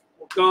aggressive.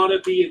 We're going to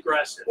be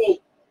aggressive. Well,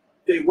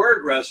 they were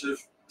aggressive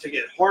to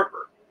get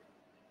Harper,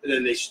 and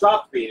then they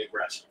stopped being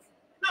aggressive.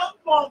 No,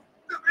 well,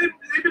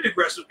 they've been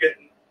aggressive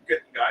getting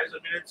guys. I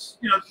mean, it's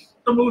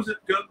the moves that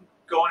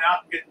going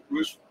out and getting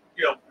Bruce,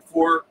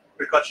 before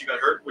McCutcheon got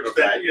hurt, which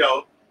Okay. then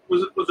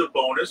was a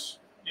bonus.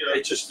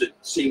 It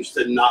seems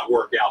to not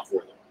work out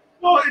for them.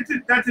 Well,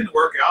 that didn't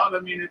work out. I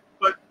mean,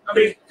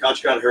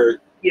 Koch got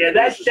hurt. Yeah,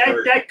 Bruce is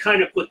hurt. that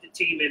kind of put the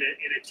team in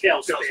a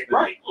tailspin.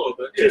 Right. a little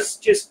bit. Yeah.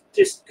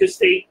 Just because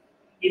they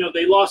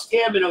lost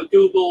him and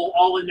Odubel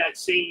all in that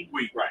same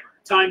Weak. Right.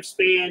 time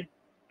span,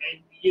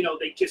 and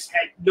they just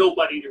had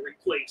nobody to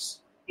replace.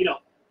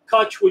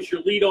 Kutch was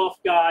your leadoff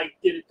guy,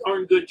 did a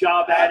darn good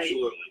job at it.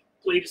 Absolutely.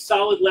 Played a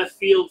solid left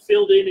field,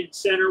 filled in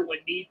center when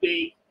need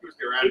be. It was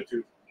their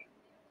attitude.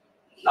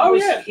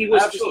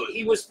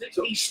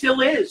 He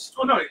still is.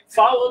 Oh no,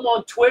 Follow him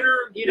on Twitter.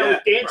 Yeah,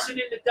 dancing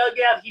in the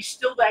dugout. He's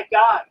still that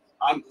guy.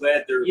 I'm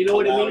glad they're You know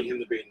what I allowing mean? him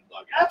to be in the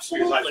dugout.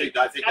 Absolutely.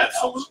 Because I think that helps.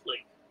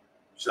 Absolutely.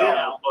 So,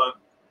 Yeah. but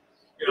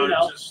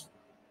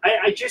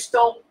it's just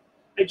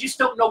I just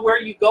don't know where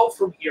you go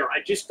from here.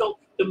 I just don't.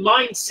 The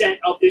mindset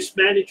of this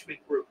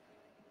management group,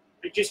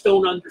 I just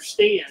don't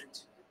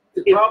understand.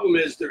 the problem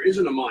is there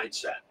isn't a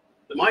mindset.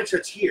 The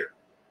mindset's here.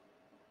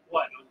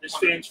 What on this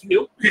fan's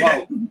view?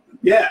 Well,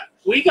 yeah,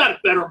 We got a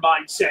better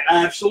mindset.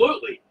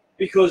 absolutely.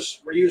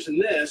 Because we're using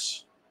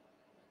this,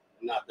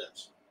 and not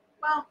this.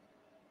 Well,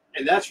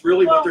 And that's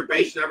really what Well, they're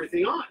basing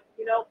everything on.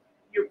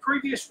 your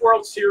previous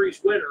World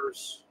Series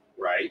winners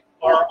Right.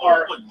 are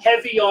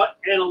heavy on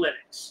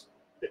analytics.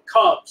 The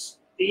Cubs,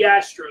 the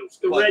Astros,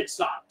 the But- Red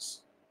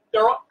Sox.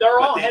 they're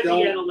all they heavy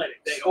don't-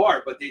 analytics. They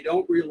are, but they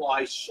don't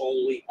rely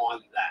solely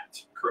on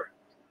that. Correct.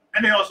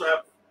 And they also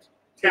have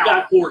They got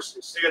talent.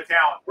 horses. They got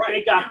talent.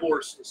 They got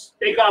horses.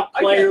 They got I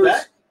get players.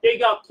 that. They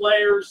got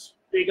players.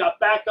 They got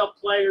backup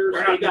players.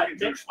 We're They not got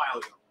thinking Drew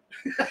Smiley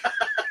though.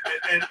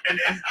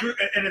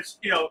 and it's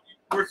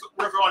we're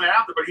throwing it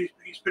out there, but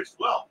he's pitched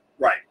well.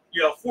 Right.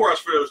 For us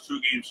for those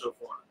 2 games so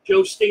far.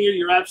 Joe Stinger.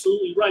 You're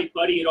absolutely right,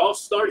 buddy. It all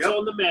starts Yep.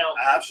 on the mound.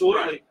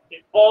 Absolutely.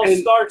 It all And-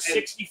 starts and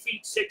 60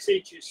 feet 6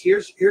 inches.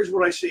 Here's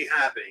what I see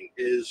happening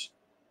is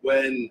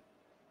when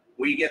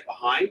we get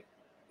behind,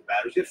 the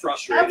batters get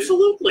frustrated.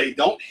 Absolutely. They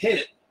don't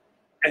hit,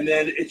 and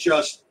then it's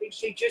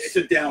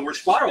They a downward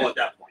spiral at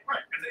that point. Right.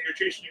 And then you're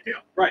chasing your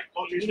tail. Right.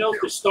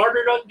 if the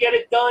starter doesn't get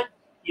it done,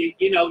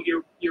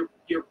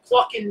 you're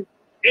plucking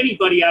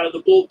anybody out of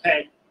the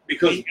bullpen,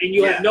 Because and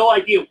you have no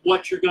idea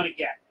what you're going to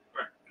get.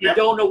 Right. You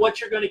don't know what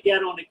you're going to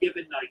get on a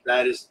given night.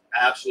 that is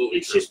absolutely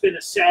It's true. just been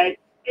a sad,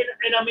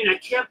 and I mean, I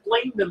can't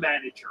blame the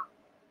manager.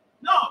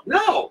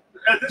 No.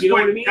 At this You know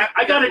point, what I mean?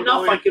 I got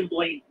enough I can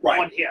blame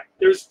on him.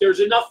 There's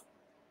enough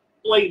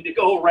blame to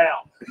go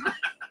around.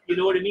 You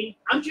know what I mean?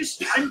 I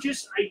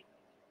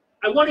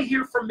want to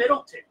hear from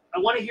Middleton. I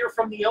want to hear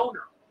from the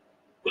owner.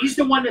 He's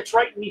the one that's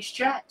writing these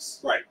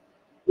checks. Right.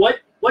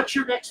 What's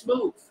your next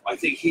move? I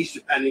think he's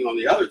depending on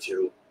the other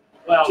two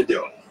Well, to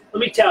do it. let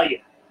me tell you,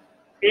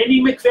 Andy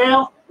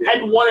McPhail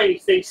hadn't won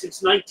anything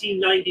since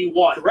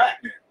 1991.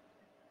 Correct.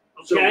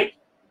 Okay?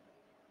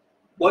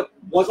 What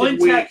did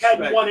we Clintack expect?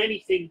 hadn't won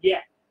anything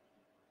yet.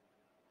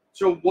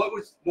 So what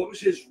was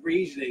his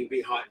reasoning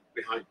behind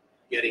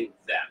getting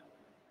them?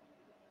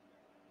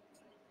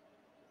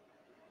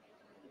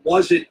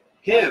 Was it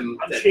him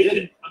that did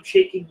it? I'm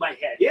shaking my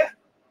head. Yeah.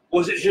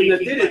 Was it him that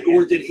Shaking did it, my or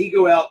head. did he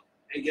go out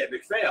and get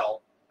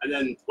McPhail and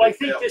then? Well, I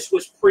think McPhail- this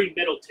was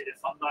pre-Middleton,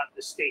 if I'm not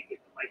mistaken.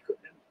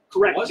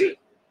 Correct Was me.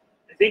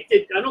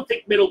 it? I don't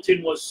think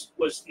Middleton was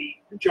the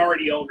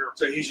majority owner.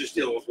 So he's just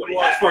dealing with what he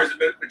Well, as has. far as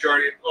the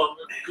majority,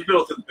 because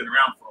Middleton's been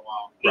around for a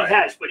while. He Right.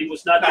 has, but he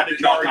was not Not the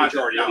the majority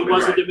majority. owner, He right.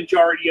 wasn't the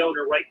majority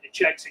owner writing the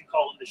checks and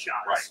calling the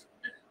shots. Right.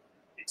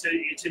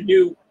 It's a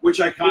new Which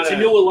I kind it's a of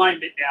new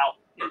alignment now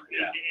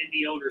Yeah. in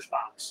the owner's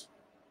box.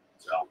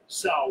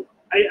 so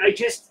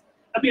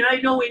I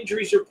know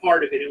injuries are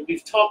part of it, and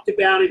we've talked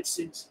about it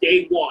since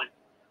day one.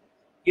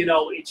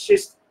 It's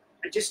just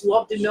I just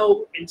love to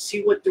know and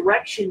see what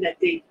direction that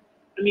they.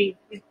 I mean,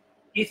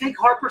 you think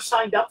Harper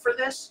signed up for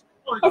this?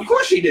 Well, Of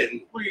course he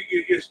didn't. Well,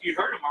 you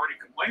heard him already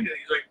complaining.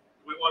 He's like,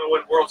 we want to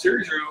win World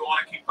Series or we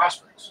want to keep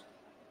prospects.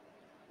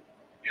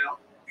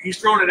 He's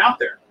throwing it out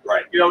there.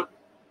 Right. You're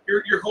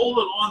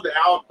holding on to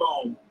Alec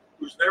Bohm,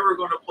 who's never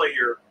going to play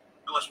here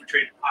unless we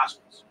trade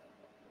Hoskins.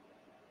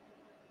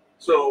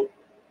 So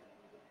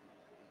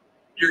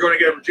you're going to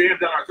get him jammed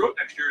down our throat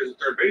next year as a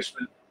third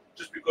baseman,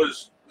 just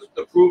because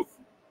to prove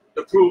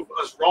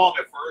us wrong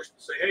at first.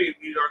 Say, hey,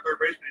 he's our third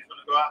baseman. He's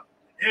going to go out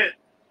and hit,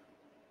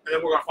 and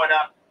then we're going to find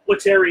out.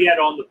 What's Ariette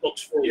on the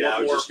books for? Yeah,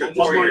 I was just gonna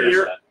one more say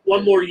year. that.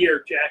 One more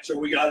year, Jack. So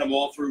we got him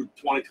all through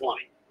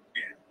 2020.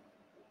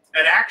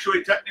 And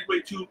actually,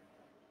 technically, two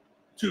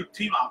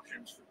team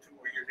options for 2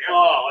 more years.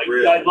 Oh,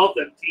 Really? I love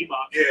them team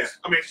options. Yeah,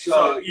 I mean,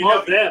 So, so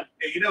Love them.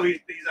 he's not going to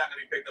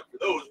be picked up for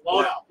those.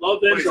 Love, Wow.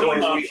 love them Wait, team So so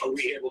options. are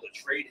we able to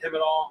trade him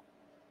at all,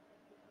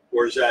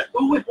 or is that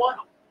Who would want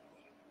him?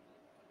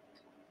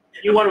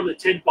 You want him to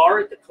tend bar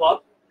at the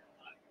club?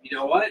 you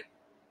know what?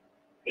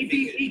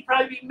 He'd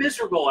probably be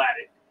miserable at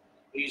it.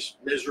 He's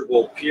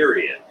miserable.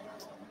 Period.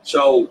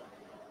 So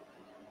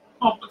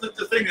Well, but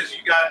the thing is,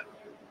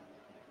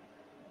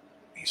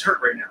 he's hurt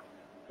right now.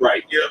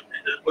 right.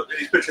 But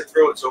he's pitching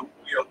through it. So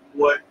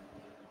what?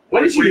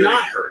 When is what he do you-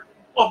 not hurt?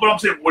 Well, but I'm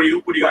saying, what are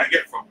you going to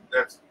get from him?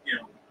 That's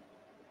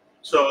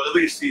So at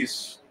least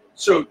he's.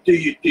 So do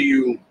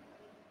you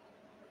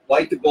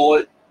bite the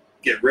bullet,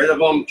 get rid of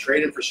him,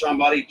 trade him for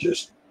somebody,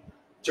 just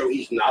so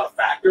he's not a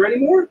factor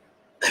anymore?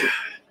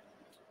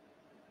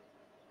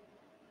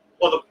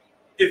 Well,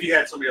 if you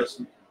had somebody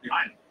else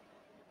behind him,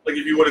 like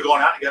if you would have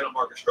gone out and got a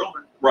Marcus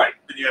Stroman, Right.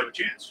 then you have a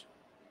chance.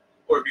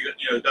 Or if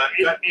you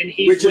got And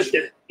Which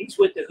he's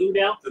with the who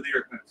now? the New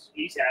York Mets.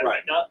 He's happy.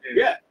 Right. No?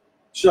 Yeah.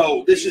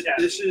 So this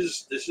Exactly.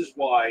 is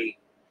why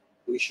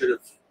we should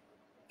have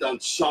done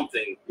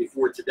something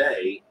before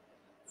today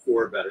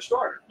for a better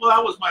starter. Well,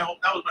 that was my whole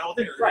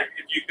thing. Right.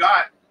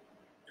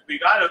 If we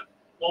got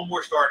one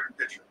more starter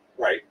pitcher,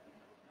 Right.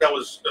 that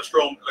was a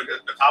Stroman, like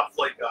a top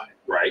flight guy,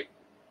 Right.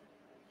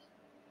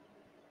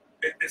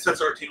 it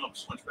sets our team up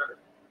so much better.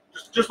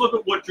 Just look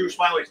at what Drew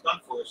Smiley's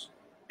done for us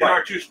in Right.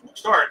 our 2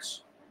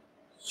 starts.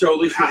 So at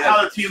least we How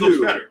the have team two.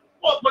 looks better.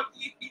 Well, but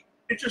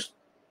it's just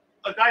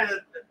a guy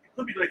that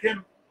could be like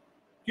him.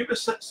 Give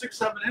us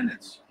 6-7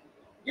 innings,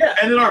 Yeah.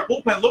 and then our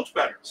bullpen looks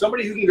better.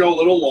 Somebody who can go a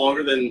little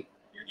longer than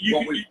You,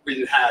 what we've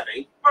been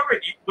having all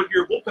right, but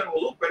your bullpen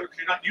will look better because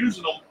you're not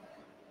using them.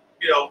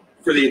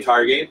 for the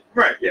entire game.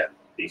 Right.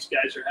 These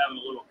guys are having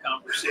a little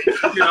conversation.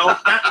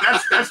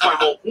 That's my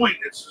whole point.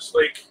 It's just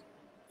like,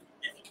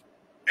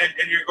 and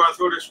you're going to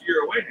throw this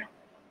year away now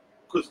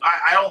because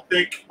I don't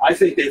think. I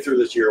think they threw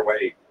this year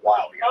away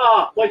while ago.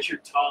 Ah, bite your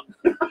tongue.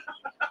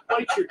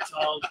 Bite your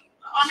tongue.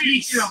 I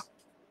mean, you know,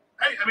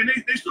 I mean,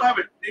 they still have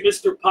it.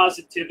 Mr.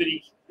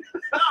 Positivity.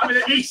 No, I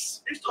mean, they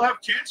still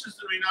have chances.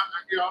 I mean,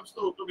 you know, I'm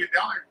still going to get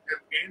down there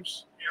at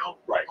games, you know,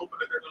 Right. hoping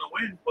that they're going to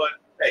win. But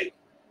Hey,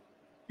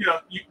 you know,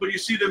 but you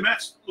see the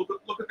Mets. Look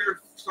at their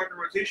starting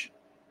rotation.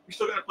 You're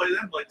still going to play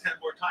them like 10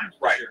 more times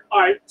this Right. year. All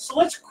right, so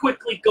let's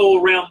quickly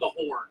go around the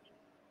horn.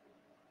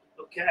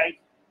 Okay?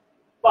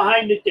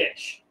 Behind the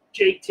dish.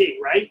 JT,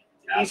 right?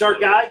 He's our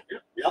guy.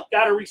 Yep.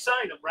 Got to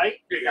re-sign him, right?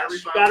 Yeah, you gotta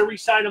Yes. resign. Got to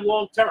re-sign him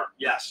long term,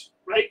 yes,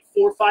 right?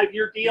 4 or 5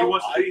 year He deal,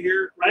 wants to be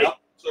here, right? Yep.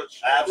 So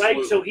it's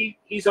absolutely. Right. So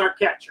he's our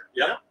catcher.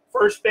 Yep.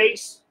 First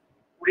base,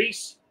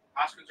 Reese.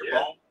 Hoskins or Yeah.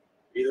 Bone.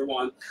 Either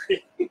one.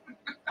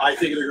 I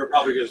think they're gonna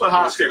probably But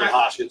just give it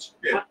Hoskins.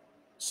 Hoskins.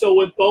 So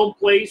when Bone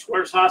plays,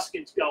 where's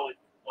Hoskins going?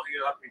 Well,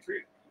 he'll have to be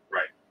treated.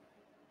 Right.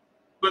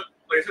 But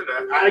like I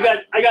said,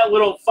 I got a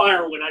little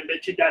fire when I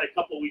mentioned that a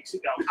couple weeks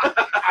ago.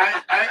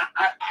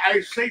 I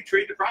say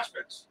trade the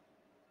prospects.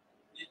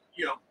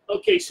 You know,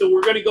 Okay, so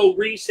we're gonna go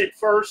Reese at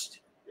first.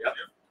 Yep.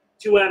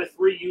 2 out of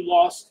 3 you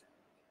lost.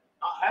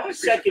 I like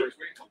Second. First.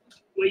 What are you talking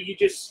about? Well, you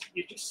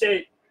just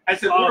said. I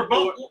said we're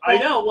both. I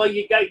know. Well,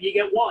 you get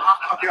one.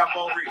 Okay, I'm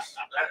Bone Reese.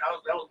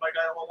 That was my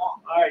guy all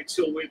along. All right,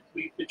 so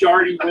we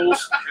majority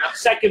rules. Yeah.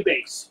 Second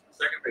base.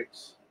 Second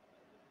base.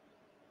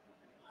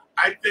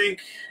 I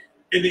think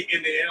in the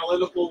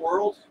analytical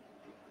world,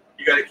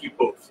 you got to keep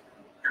both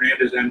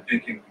Hernandez and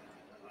King.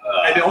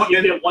 And the You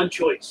only, get one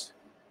choice.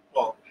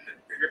 well,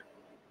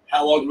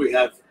 How long do we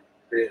have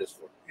Hernandez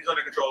for? he's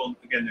under control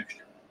again next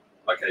year.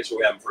 Okay, so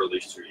we have him for at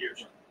least 2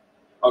 years.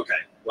 Okay,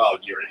 well, a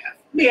year and a half.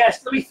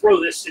 Let me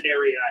throw this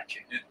scenario at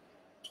you. Yeah.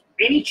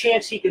 Any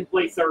chance he can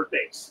play third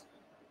base?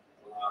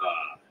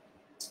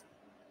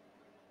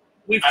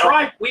 We've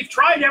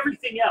tried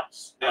everything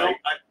else. I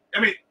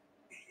mean,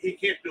 he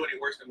can't do any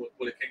worse than what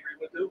a Kingery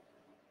would do.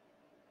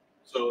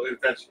 So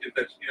if that's you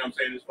know what I'm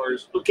saying as far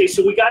as Okay,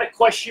 so we got a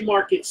question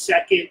mark at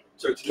second.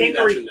 So to me,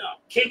 that's a no.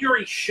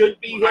 Kingery should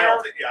be I there.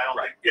 don't think,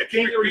 yeah,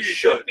 Kingery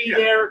should be yeah.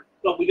 there,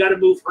 but we got to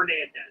move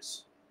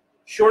Hernandez.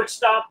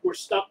 Shortstop, we're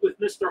stuck with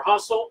Mr.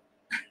 Hustle.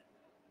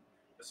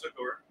 That's a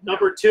door.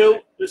 Number 2,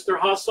 Mr.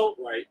 Hustle.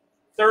 Right.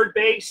 Third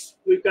base,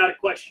 we've got a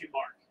question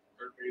mark.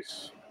 Third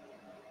base.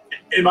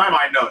 In my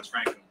mind, no, it's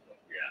Franco.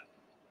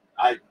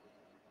 I'm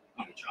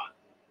with John.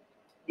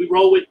 We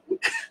roll with.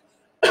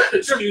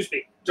 Excuse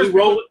me. We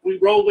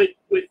roll with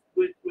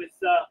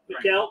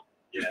Miguel.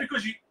 Just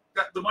because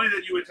the money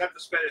that you would have to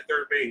spend at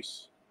third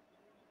base,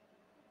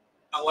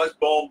 unless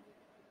Bohm,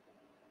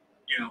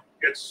 you know,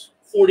 gets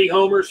 40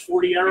 homers,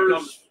 40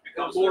 errors.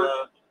 becomes more.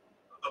 a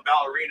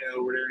ballerina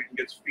over there and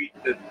gets feet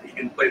that he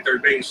can play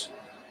third base,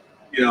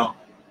 you know,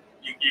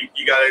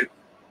 you got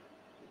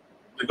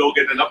to go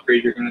get an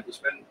upgrade. You're going to have to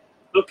spend.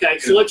 Okay,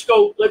 so let's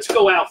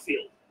go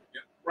outfield.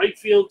 Yep. Right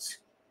field's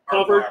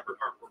covered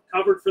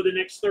Harper. for the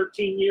next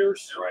 13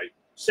 years. Right.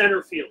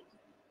 Center field.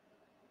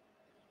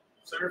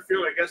 Center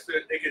field, I guess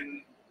that they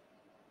can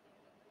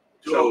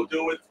So-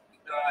 do with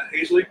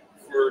Hazley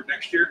for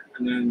next year,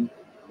 and then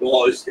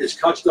Well, is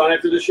Kutch done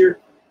after this year?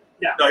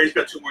 no, he's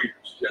got 2 more years.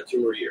 He's got 2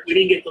 more years. We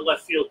didn't get the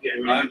left field yet.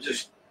 I'm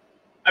just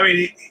I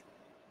mean,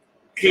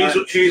 Trying-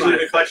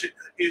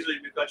 Hazley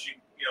McCutcheon,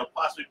 you know,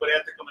 possibly, but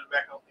after coming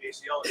back off the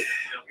ACL, you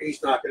know,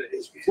 he's not going to.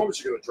 His performance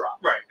is going to drop.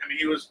 right. I mean,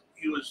 he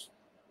was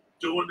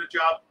doing the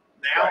job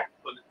now, Right.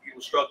 but he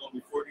was struggling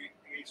before the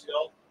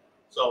ACL.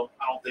 So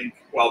I don't think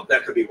Well,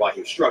 that could be why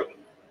he was struggling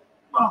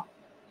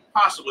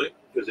possibly,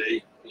 because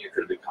he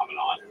could have been coming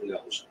on. Who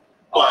knows?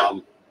 But-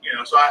 you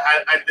know. So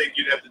I think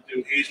you'd have to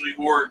do Hazley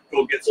or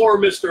go get some. Or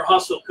Mr.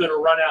 Hustle could have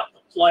run out the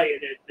play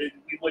and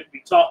we wouldn't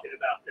be talking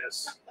about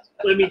this.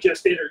 Let me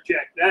just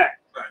interject that.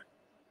 Right.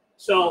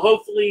 So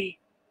hopefully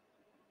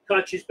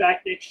Kutch is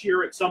back next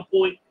year at some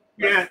point.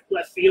 Yeah.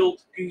 Left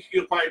field.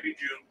 He'll probably be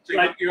June. So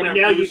But you're gonna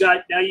now have you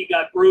Bruce.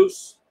 got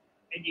Bruce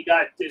and you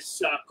got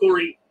this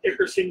Corey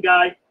Dickerson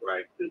guy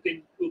Right. who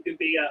can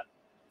be a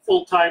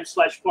full-time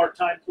 /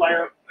 part-time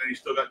player. And you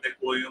still got Nick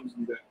Williams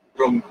and you got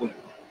Roman Quinn.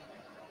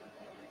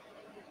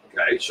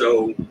 Okay.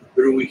 So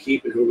who do we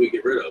keep and who do we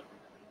get rid of?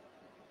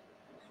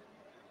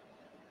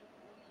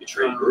 You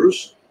trade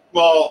Bruce,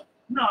 Well,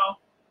 no.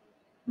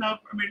 I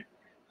mean,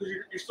 'cause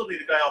you still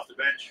need a guy off the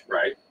bench.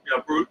 right? You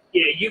know, Bruce.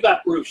 Yeah, you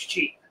got Bruce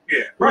cheap.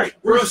 Yeah. Right.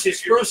 Bruce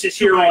is here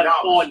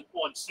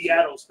on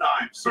Seattle's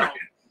dime. So Right.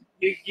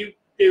 there's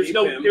Keep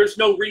no him. there's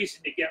no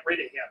reason to get rid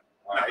of him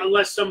All right.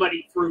 unless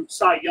somebody threw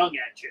Cy Young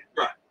at you.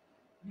 Right.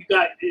 You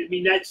got. I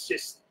mean, that's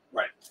just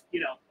Right.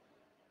 You know.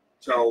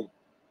 So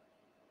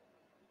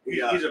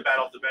He's a bat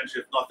off the bench,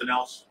 if nothing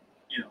else.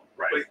 You know,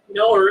 Right. But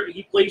No, or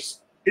he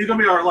plays. he's going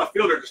to be our left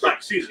fielder to start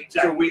the season.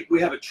 Exactly. So we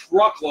have a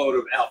truckload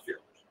of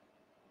outfielders.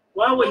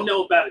 Well, I wouldn't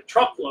know about a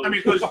truckload. I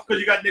mean, because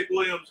you got Nick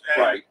Williams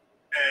and, Right.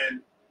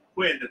 and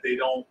Quinn that they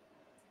don't.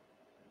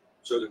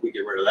 So that we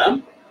get rid of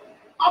them.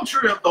 I'm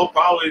sure they'll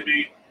probably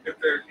be, if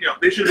they're, you know,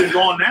 they should have been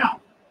gone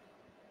now.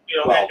 You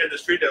know, Well- in the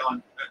street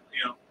deadline,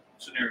 you know,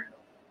 scenario.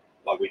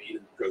 But we need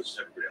them because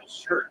everybody else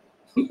is hurt.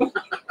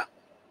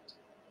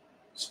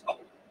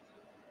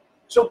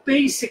 So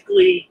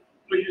basically,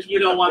 We just you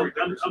pick up know,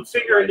 40 I'm differences,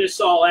 figuring right? this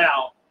all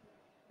out.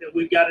 That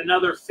we've got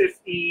another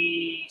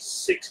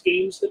 56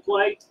 games to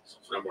play.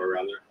 Somewhere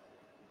around there.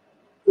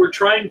 We're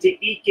trying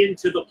to eke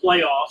into the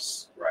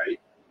playoffs Right.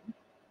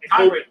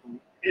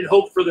 and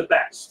hope for the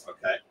best.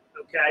 Okay.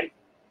 Okay,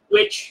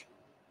 which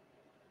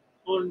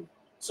on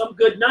some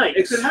good nights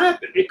It could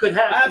happen. It could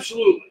happen.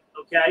 Absolutely.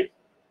 Okay,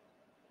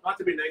 Not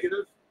to be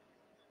negative.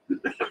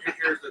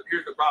 Here's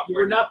the problem. you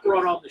were not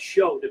brought on the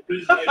show to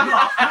be No,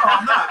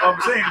 I'm not. I'm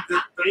saying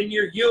that in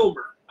your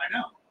humor. I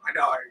know. I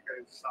gotta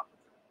stop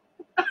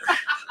it.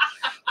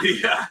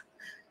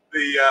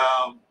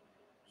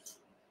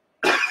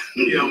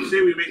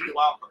 Say we make the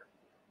wild card.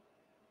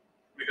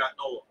 We got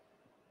Nola,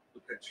 the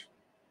pitch.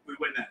 We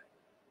win that.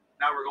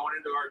 Now we're going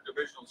into our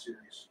divisional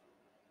series.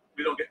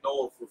 We don't get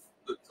Nola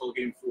until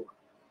game 4.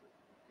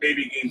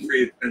 Maybe game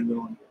 3, depending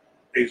on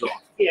days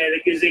off. Yeah,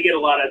 because they get a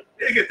lot of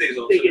They get days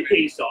off. they so get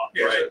maybe- days off.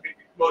 Yeah, Right. so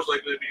most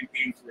likely it'll be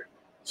game 3.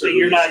 So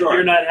you're not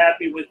start.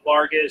 happy with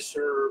Vargas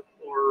or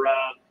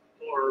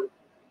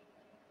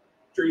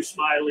Drew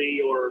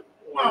Smiley or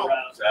No.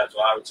 That's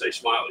why I would say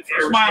Smiley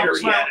first. Smile,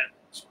 smile.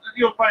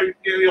 You'll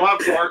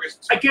have Vargas.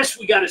 I guess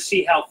we got to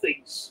see how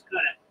things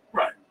kind of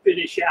Right.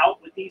 finish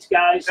out with these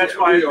guys. That's Yeah,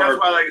 why. we That's are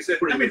why, like I said,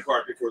 Putting I mean, the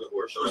cart before the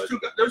horse. those But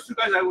two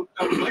guys, I would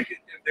like it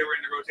if they were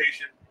in the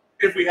rotation.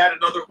 If we had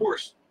another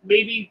horse,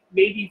 maybe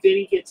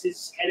Vinny gets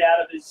his head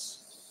out of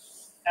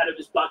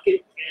his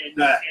bucket and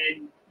Yeah.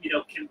 and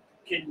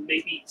can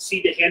maybe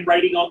see the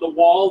handwriting on the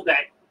wall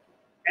that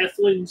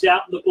Eflin's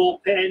out in the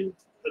bullpen,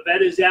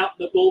 Pavetta's out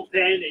in the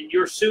bullpen, and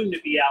you're soon to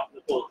be out in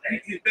the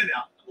bullpen. he's been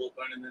out in the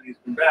bullpen and then he's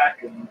been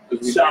back, and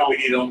because So- we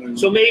need him. And,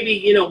 So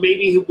maybe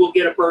we'll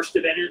get a burst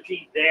of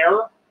energy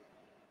there.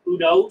 Who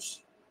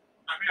knows?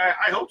 I mean,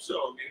 I hope so.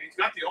 I mean, he's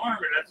got the arm,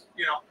 and that's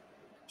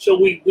So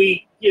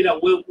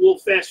we'll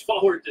fast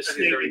forward this that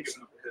he's thing already and,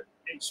 given up a hit.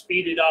 and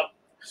speed it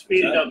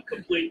up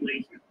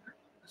completely.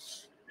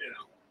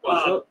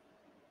 What's Uh, up?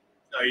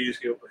 No, he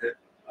just gave up a hit.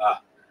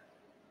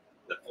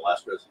 That's the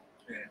last business.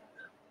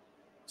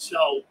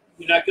 So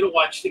we're not going to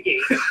watch the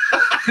game.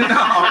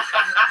 No,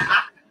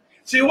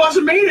 See, it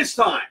wasn't me this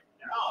time.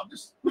 I'm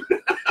just.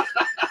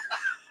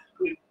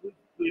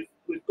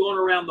 We've gone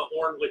around the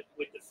horn with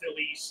the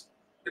Phillies.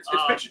 It's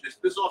pitching.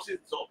 This offseason,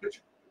 it's all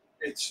pitching.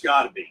 It's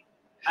got to be.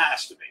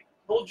 Has to be.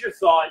 Hold your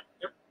thought.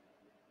 Yep.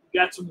 We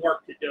got some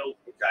work to do.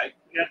 Okay.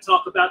 We got to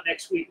talk about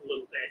next week a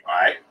little bit. All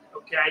right.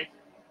 Okay.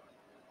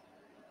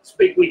 It's a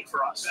big week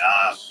for us.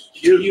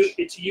 Huge.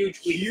 It's a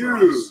huge week for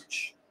us.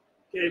 Huge.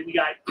 Okay, we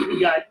got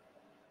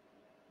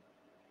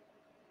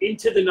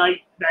into the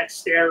night Matt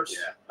Stairs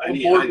Yeah.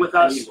 on board with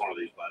us. I need one of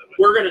these, by the way.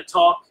 We're gonna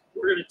talk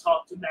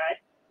to Matt.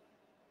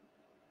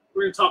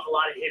 We're gonna talk a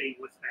lot of hitting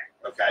with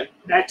Matt. Okay.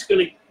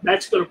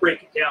 Matt's gonna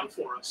break it down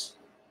for us.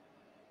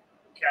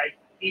 Okay,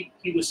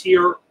 he was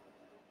here,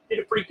 did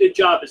a pretty good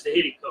job as the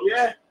hitting coach.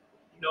 Yeah.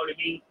 You know what I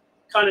mean?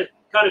 Kind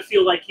of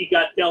feel like he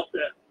got dealt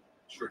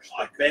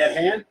A bad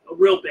hand? a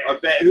real bad. Or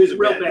bad? Who's a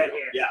Real bad, bad hand?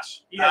 hand.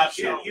 Yes. He had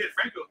Absolutely.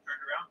 Franco turned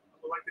around.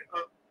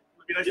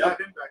 Would be nice Yep. to have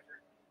him back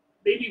there.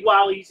 Maybe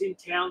while he's in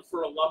town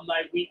for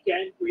alumni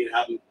weekend, We can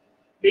have him.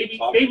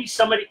 maybe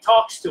somebody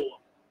talks to him.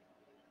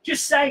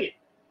 Just saying.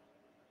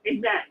 Hey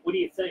Matt, what do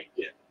you think?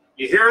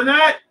 You hearing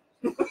that?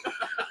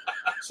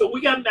 So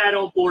we got Matt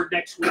on board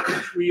next week,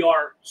 which we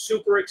are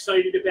super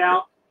excited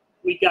about.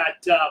 We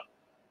got,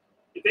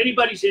 if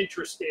anybody's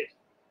interested,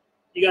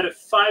 you got a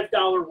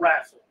 $5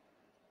 raffle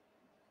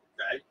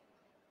Okay.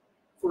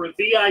 for a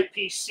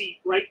VIP seat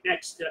right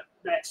next to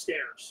Matt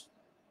Stairs.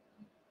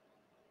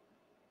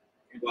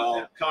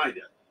 Well, kind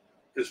of.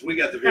 Because we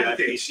got the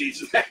VIP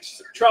seats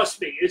next.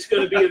 Trust me, it's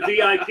going to be a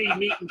VIP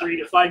meet and greet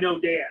if I know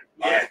Dan.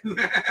 Yeah.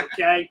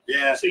 Okay?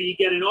 Yeah. So you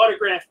get an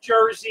autographed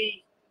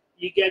jersey,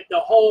 you get the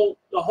whole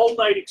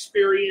night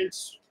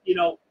experience,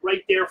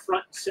 right there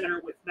front and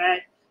center with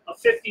Matt. A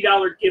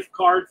 $50 gift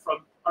card from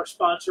our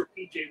sponsor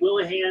PJ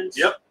Willihan's.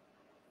 Yep.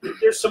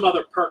 There's some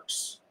other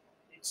perks.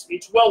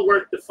 It's well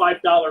worth the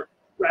 $5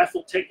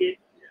 raffle ticket.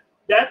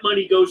 That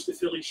money goes to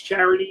Phillies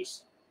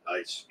charities,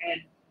 Nice.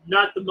 and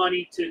not the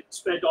money to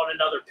spend on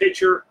another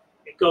pitcher.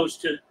 It goes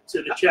to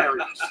the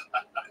charities.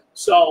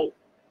 So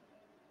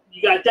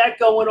you got that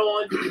going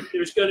on.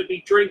 There's going to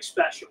be drink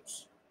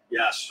specials.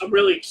 Yes. I'm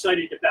really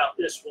excited about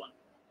this one.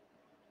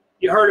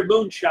 You heard of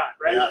moonshine,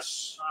 right?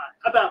 Yes.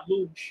 How about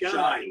moonshine?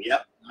 Shine.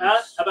 Yep.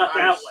 Huh? How about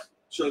that Nice. one?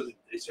 So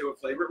they say what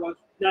flavor it was?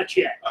 Not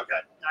yet. Okay.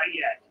 Not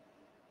yet.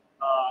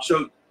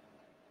 So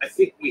I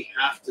think we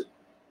have to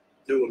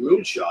do a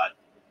moonshot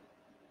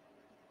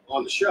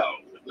on the show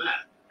with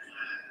Matt.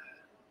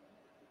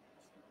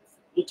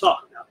 We'll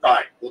talk about that. All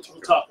right. We'll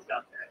We'll talk. talk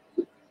about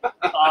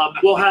that.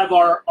 We'll have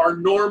our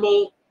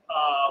normal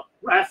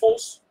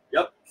raffles.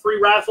 Yep. Free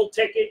raffle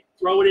ticket.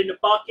 Throw it in the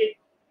bucket.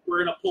 We're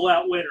gonna pull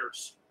out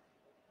winners.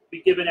 We'll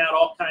be giving out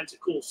all kinds of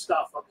cool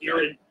stuff. I'm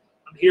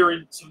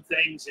hearing some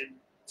things, and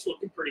it's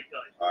looking pretty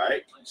good. All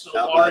right. So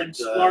How about,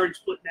 Lauren's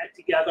putting that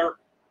together.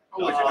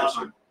 I'll let you know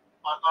soon.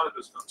 Not at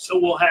this time. So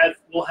we'll have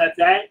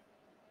that,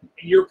 and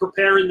you're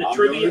preparing the I'm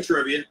doing trivia. the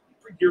trivia.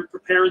 You're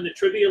preparing the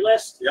trivia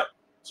list. Yep.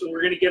 So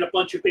we're going to get a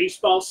bunch of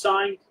baseball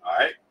signed, All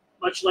right.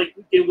 much like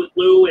we did with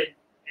Lou and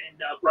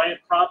Brian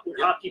Prop with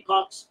Yep. hockey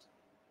pucks.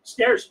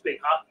 Stairs a big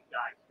hockey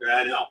guy. Yeah,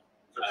 I know.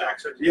 So Jack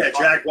said Yeah,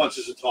 Jack wants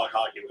us to talk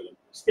hockey with him.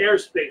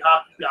 Stairs a big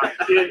hockey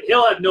guy.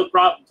 He'll have no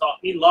problem talking.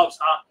 He loves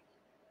hockey.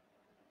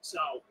 So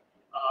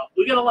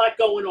we got a lot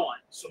going on.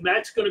 So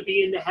Matt's going to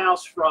be in the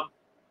house from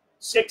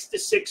 6 to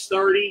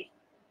 6:30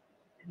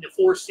 in the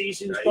Four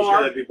Seasons He's bar.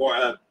 going to be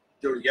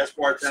doing a guest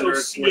bartender. So at Four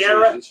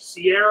Seasons.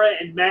 Sierra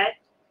and Matt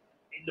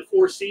in the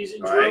Four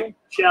Seasons All right. room.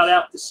 Shout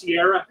out to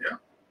Sierra. Yeah.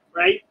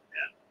 Right?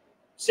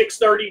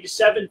 6:30 to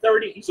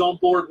 7:30, he's on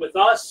board with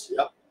us.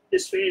 Yep.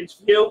 This fan's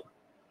view.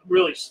 I'm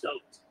really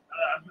stoked.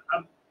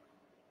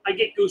 I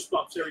get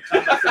goosebumps every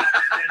time I think,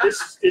 man,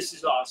 this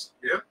is awesome.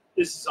 Yeah.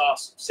 This is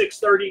awesome.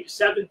 6:30 to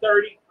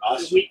 7:30.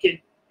 Us. The weekend,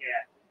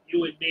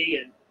 you and me,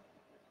 and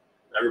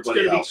it's Everybody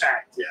going to be else.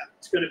 packed. Yeah.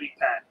 It's going to be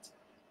packed.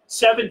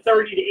 7:30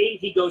 to 8,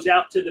 he goes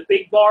out to the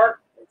big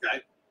bar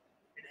Okay.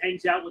 and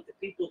hangs out with the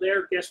people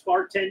there, guest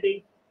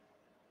bartending,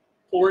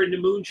 pouring the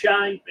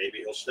moonshine. Maybe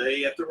he'll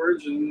stay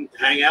afterwards and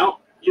hang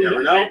out. You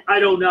never know. I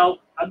don't know.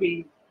 I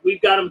mean,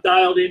 we've got him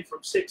dialed in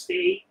from 6 to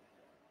 8.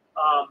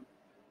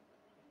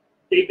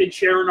 They've been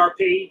sharing our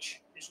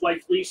page. His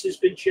wife Lisa's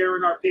been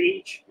sharing our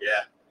page.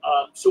 Yeah.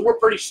 So we're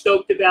pretty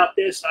stoked about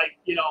this.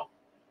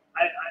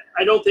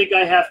 I don't think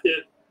I have to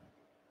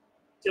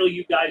tell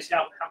you guys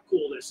how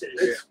cool this is.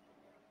 Yeah.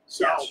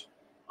 So Yes.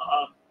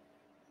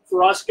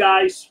 for us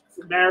guys,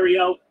 for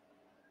Mario,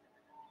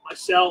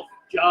 myself,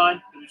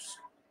 John, who's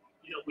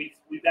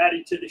we've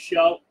added to the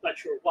show. Not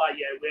sure why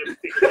yet. We haven't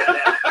figured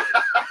that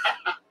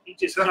out. He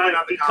just Definitely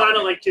not the kind of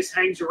comedy. like just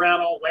hangs around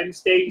on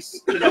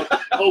Wednesdays,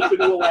 hoping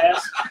we'll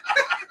ask.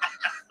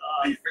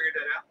 You figured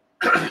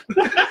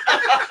that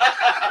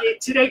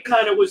out? Today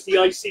kind of was the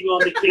icing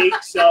on the cake.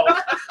 So,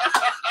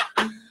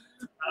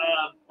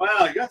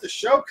 Wow, you got the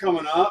show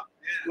coming up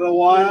in a little you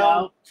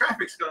while. know,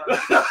 Traffic's going. Man,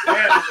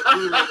 there's a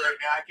blue right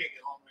now. I can't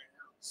get home right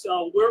now.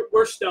 so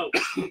we're stoked.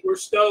 We're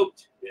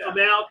stoked. Yeah. Come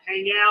out,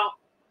 hang out.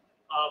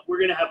 We're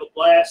gonna have a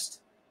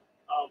blast.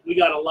 We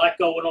got a lot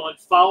going on.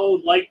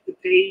 Follow, like the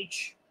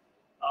page,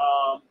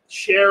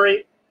 share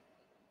it.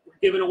 We're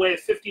giving away a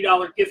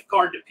 $50 gift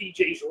card to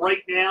PJ's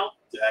right now.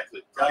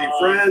 Exactly. Tell your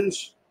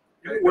friends.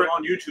 You gotta go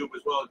on YouTube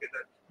as well. Get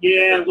that. Yeah,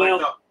 get that well,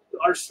 linked up.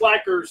 our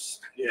slackers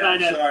Yeah.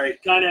 Sorry.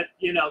 kind of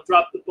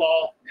dropped the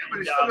ball. Yeah, but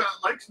And, he's still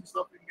got likes and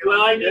stuff. You can get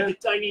well, on.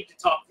 I need to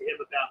talk to him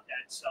about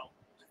that. So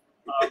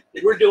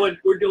we're doing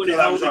So a that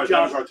hell was of a our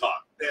job.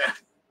 talk. Yeah.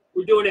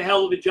 We're doing a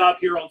hell of a job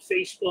here on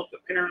Facebook.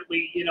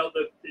 Apparently,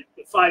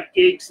 the 5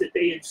 gigs that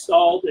they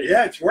installed and,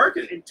 Yeah, it's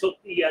working. and took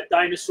the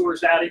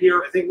dinosaurs out of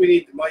here. I think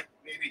we might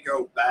maybe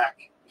go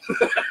back.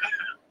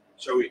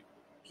 So we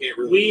can't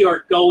really. We are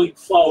going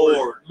forward,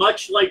 Forward.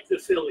 much like the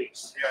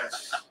Phillies.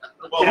 Yes.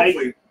 Well, Okay.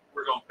 hopefully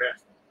we're going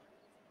past.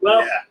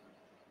 Well,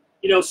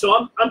 Yeah.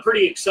 so I'm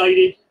pretty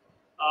excited.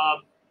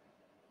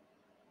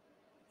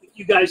 If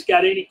you guys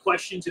got any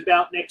questions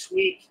about next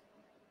week,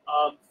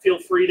 feel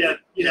free to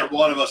Hit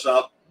one of us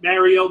up.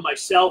 Mario,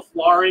 myself,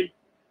 Lauren,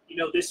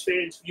 this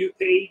fan's view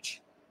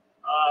page.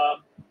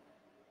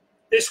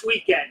 This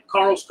weekend,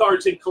 Carl's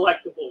Cards and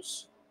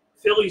Collectibles,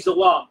 Phillies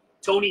alum,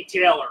 Tony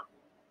Taylor,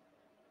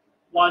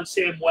 Juan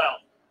Samuel,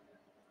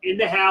 in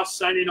the house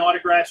signing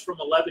autographs from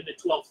 11 to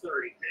 12:30.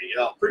 There you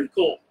go. Pretty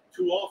cool.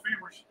 2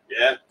 All-Famers.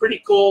 Yeah.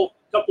 Pretty cool.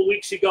 A couple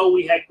weeks ago,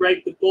 we had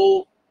Greg the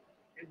Bull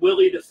and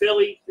Willie the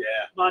Philly. Yeah.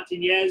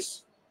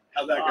 Montañez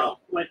How'd that go?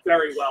 went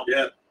very well.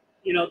 Yeah.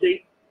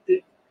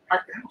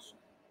 Pack the house.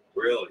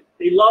 Really.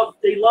 They love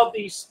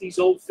these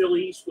old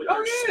Phillies with Oh,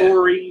 their yeah.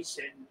 stories,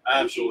 and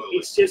Absolutely.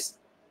 it's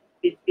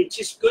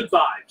just good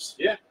vibes.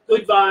 Yeah.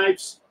 Good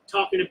vibes.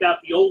 Talking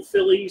about the old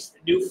Phillies, the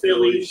new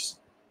Phillies.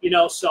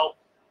 So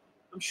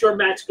I'm sure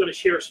Matt's going to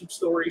share some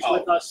stories Oh.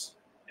 with us.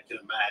 I can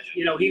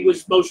imagine. He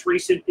was most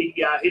recent the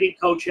hitting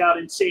coach out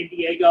in San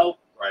Diego.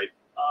 Right.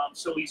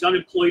 So he's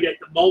unemployed at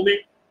the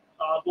moment.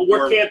 But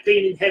we're Or-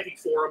 campaigning heavy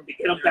for him to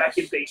get him back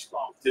in Yes.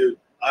 baseball. Dude,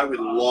 I would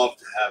love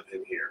to have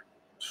him here.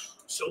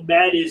 So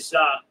Matt is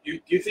Do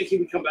you think he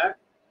would come back?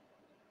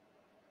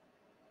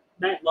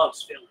 Matt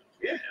loves Philly.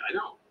 Yeah, I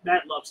know.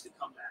 Matt loves to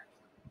come back.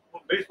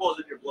 When baseball's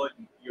in your blood,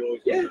 you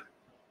always Yeah. do that.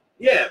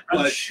 Yeah,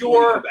 I'm but sure-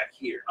 when you come back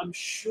here. I'm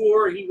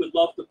sure he would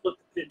love to put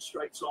the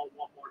pinstripes on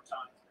one more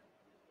time.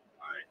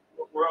 All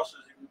right. Where else is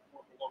he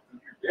more beloved than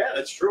here? Yeah,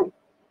 that's true.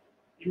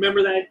 You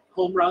remember that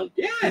home run?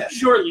 Yeah,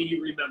 Surely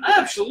you remember. that.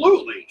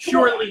 absolutely. Come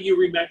Surely on. you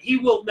remember. He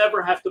will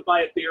never have to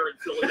buy a beer in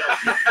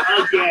Philadelphia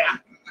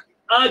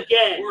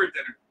again. Or at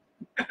dinner.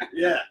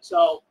 Yeah.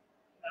 So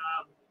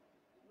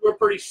we're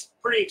pretty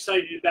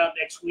excited about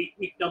next week,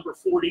 week number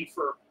 40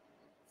 for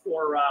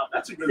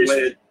That's a good This- way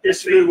to. this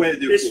That's a good way to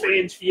do this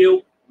 40. fan's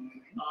view.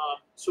 Mhm.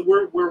 So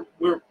we're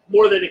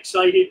more than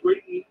excited.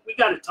 We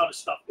got a ton of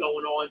stuff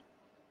going on.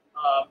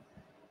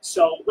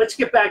 So let's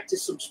get back to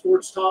some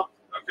sports talk.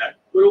 Okay.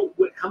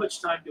 How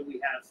much time do we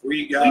have?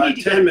 We We got need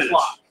to get 10 a minutes.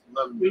 clock.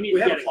 11. We need We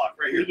to have get a clock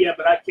right here. Yeah,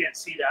 but I can't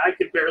see that. I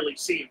could barely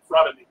see in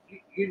front of me.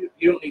 You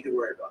don't need to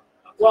worry about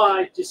it. Well,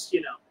 I just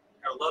Got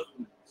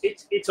 11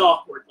 minutes. it's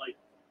awkward. Like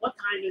What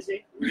time is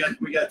it? We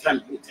got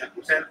 10. Go 10.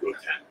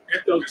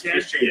 Go Just 10?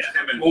 change Yeah.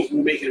 10 minutes.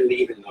 We'll make it an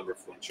even number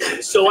for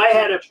sure. So I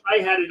had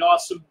an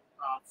awesome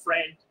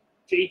friend,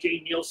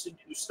 JJ Nielsen,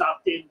 who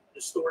stopped in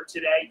the store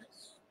today.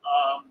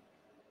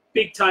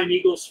 Big time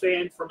Eagles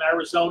fan from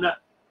Arizona.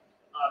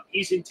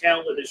 He's in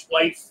town with his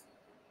wife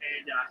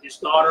and his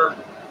daughter.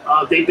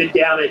 They've been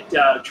down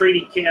at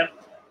training camp.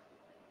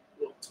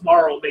 Well,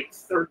 tomorrow will make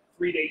 3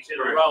 days in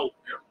a row.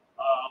 Yep.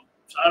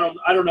 So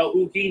I don't know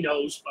who he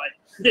knows, but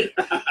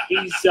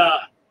he's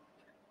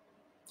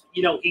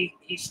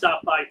he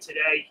stopped by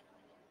today.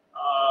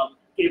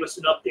 Gave us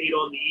an update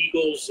on the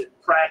Eagles in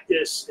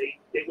practice.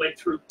 They went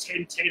through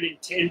 10, 10,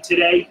 and 10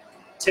 today.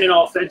 10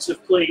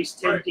 offensive plays,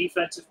 10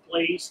 defensive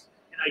plays,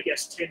 and I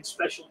guess 10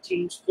 special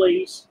teams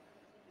plays.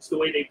 Is the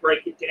way they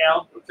break it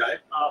down. Okay.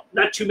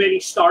 Not too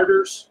many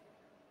starters,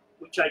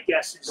 which I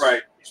guess is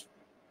Right.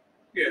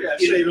 Yeah.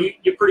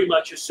 You pretty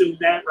much assume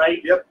that,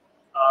 right? Yep.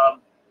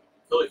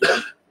 Philly.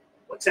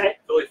 What's that?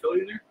 Philly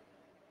in there?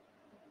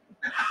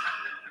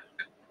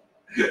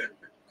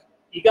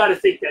 You got to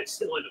think that's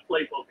still in the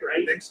playbook, I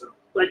right? think so.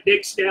 But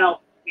Nick's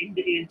now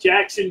in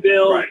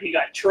Jacksonville. Right. You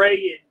got Trey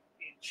in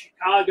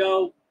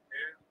Chicago. Yeah.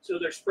 So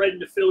they're spreading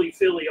the Philly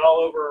all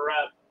over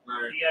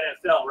Right.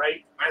 the NFL,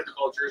 right? I have to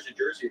call Jersey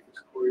if it's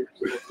Corey.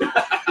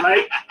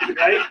 Right?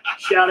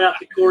 Shout out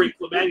to Corey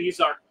Clement.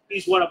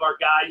 He's one of our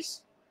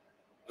guys.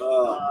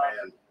 Oh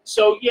man.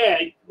 So yeah,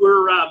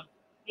 we're I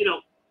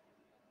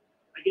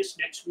guess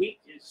next week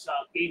is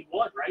game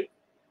 1, right?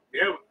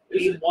 Yeah.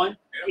 Game 1,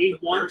 Yeah, game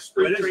 1 when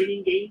spring is it?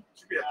 training game.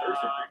 Should be a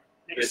Thursday. Right?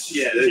 Next,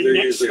 Yeah, is they're it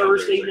next usually on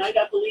Thursday Thursdays. night,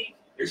 I believe?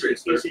 Usually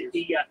it's Is Thursday. it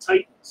the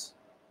Titans?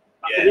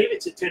 I Yeah. believe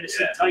it's the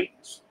Tennessee Yeah.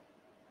 Titans.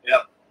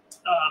 Yep.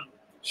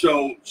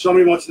 So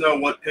somebody wants to know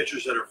what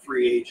pitchers that are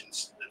free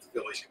agents that the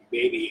Phillies can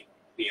maybe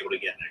be able to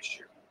get next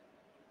year.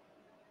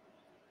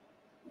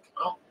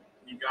 Well,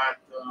 you got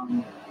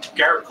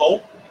Garrett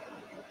Cole.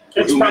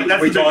 That's Who probably,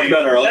 that's we the big talked name.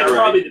 about earlier. that's right?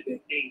 probably the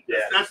big name. Yeah.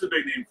 That's the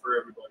big name for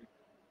everybody.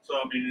 So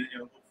I mean,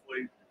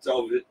 hopefully.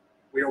 So if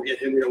we don't get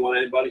him, we don't want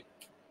anybody.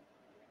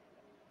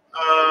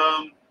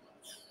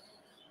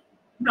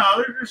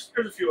 No, there's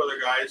a few other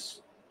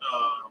guys.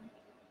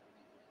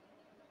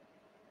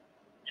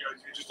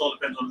 It just all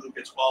depends on who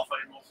gets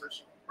qualifying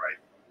offers. Right.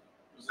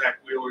 Zach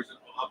Wheeler's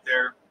up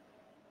there.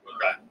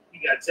 Okay.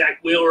 You got Zach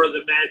Wheeler of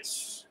the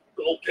Mets,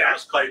 Goldcast.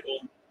 Gas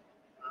Keuchel.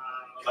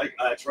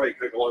 That's right.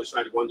 Could only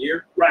signed 1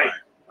 year. Right.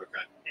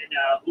 Okay.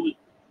 And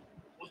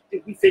what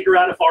did we figure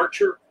out if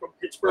Archer from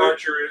Pittsburgh?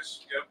 Archer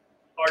is. Yep.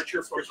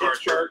 Archer from Chris Archer.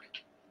 Pittsburgh.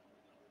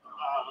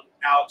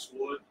 Alex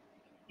Wood.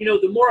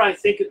 The more I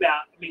think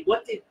about,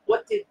 what did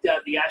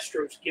the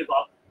Astros give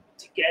up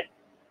to get?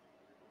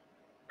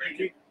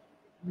 Frankie.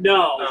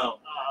 No. No.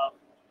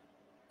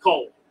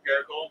 Cole.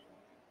 Garrett Cole.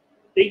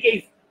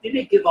 Didn't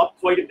they give up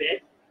quite a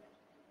bit?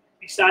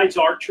 Besides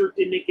Archer,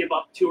 didn't they give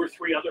up 2 or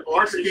 3 other Well,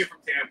 Archer pieces? came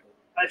from Tampa.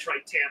 That's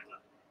right, Tampa.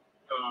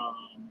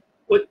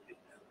 What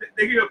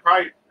they gave up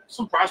probably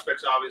some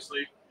prospects.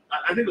 Obviously,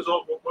 I think it was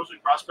all mostly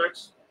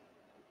prospects.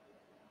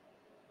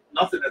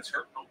 Nothing that's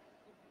hurt them.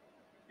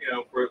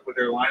 With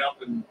their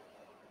lineup and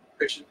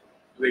pitching,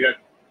 they got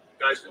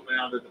guys coming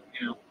out of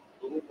the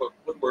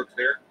woodwork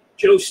there.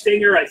 Joe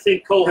Stinger, I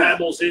think Cole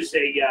Hamels is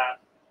a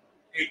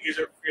He's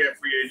a free agent.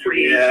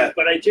 free agent, Yeah.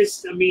 but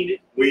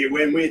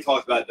We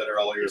talked about that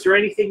earlier. is there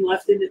anything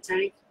left in the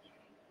tank?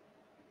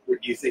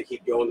 Would you think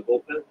he'd go in the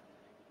bullpen?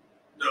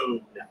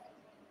 No,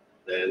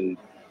 Then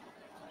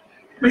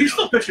but he's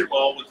still pitching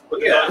well with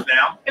the guys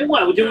now. And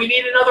what? Do we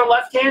need another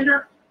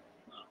left-hander?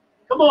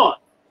 Come on.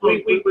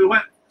 We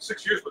went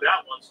 6 years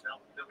without one now.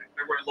 Then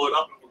we're going to load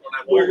up and we're going to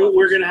have all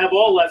We're going to have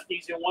all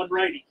lefties and one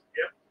righty.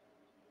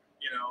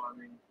 I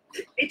mean,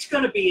 It's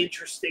going to be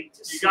interesting to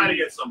you see got to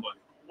get somebody.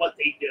 what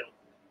they do.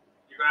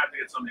 You're going to have to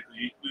get somebody.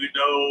 We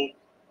know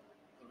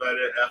about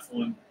it,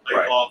 Eflin,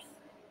 Right. Eichhoff.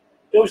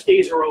 Those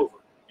days are over.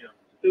 Yeah.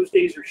 Those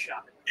days are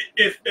shot.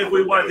 If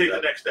we want to take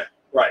the next step,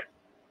 right.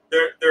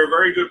 they're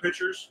very good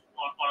pitchers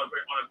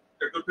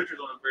they're good pitchers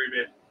on a very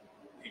bad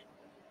team.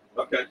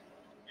 Okay.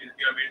 You know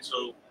what I mean?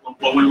 So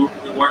when we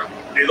weren't,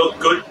 they looked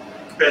good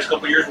the past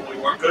couple of years when we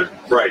weren't good.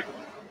 Right.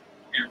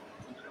 There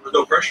was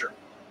no pressure,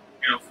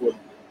 for them.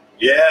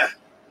 Yeah.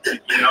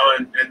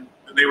 And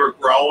they were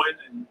growing,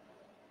 and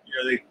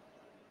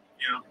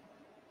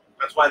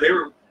that's why they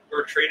were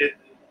traded,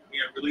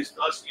 released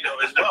us,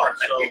 as well.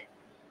 So,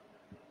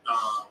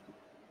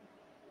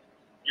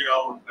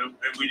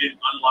 and we didn't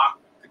unlock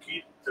the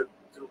key to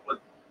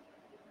what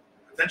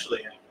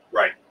potentially happened.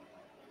 Right.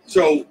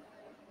 So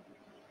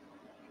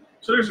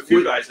So there's a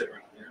few guys that are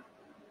out there.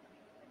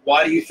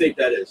 why do you think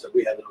that is that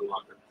we haven't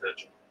unlocked the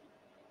potential?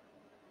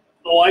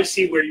 Oh, I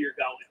see where you're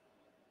going.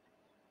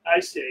 I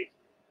see.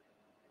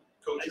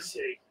 I Coaching.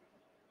 see.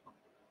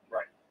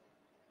 Right.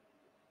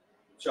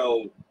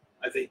 So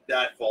I think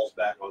that falls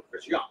back on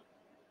Chris Young.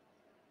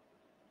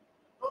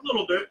 A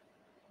little bit.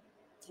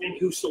 And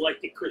who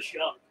selected Chris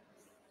Young?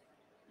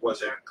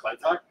 Was it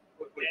Clintock?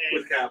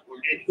 With Kapler.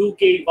 And who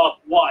gave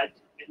up what?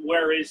 And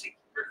where is he?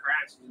 Rick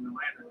Kratz is in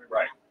Atlanta.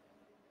 Right.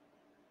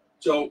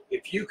 So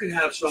if you could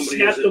have somebody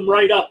Snapped them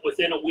right up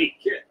within a week.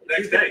 Yeah,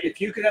 Next day.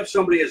 if you could have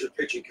somebody as a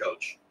pitching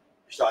coach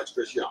besides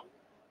Chris Young,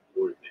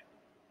 who would it be?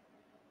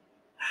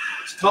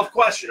 It's a tough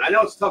question. I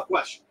know it's a tough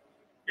question.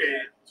 Yeah,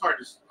 it's hard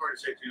to say.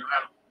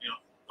 I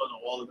don't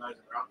know all the guys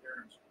that are out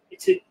there.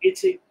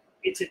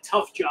 It's a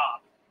tough job.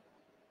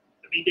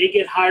 I mean, they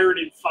get hired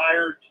and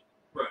fired.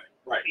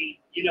 Right. I mean,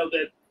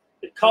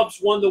 the Cubs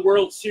won the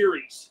World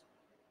Series,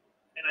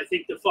 and I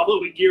think the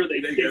following year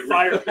they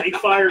fired.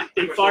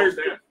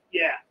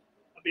 Yeah.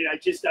 I mean,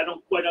 I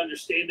don't quite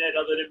understand that,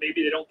 other than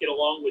maybe they don't get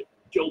along with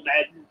Joe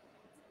Madden.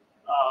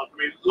 I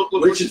mean, look,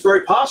 Which is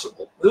very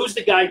possible. Who's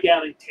the guy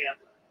down in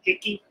Tampa?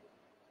 Hickey?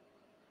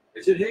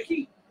 Is it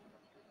Hickey?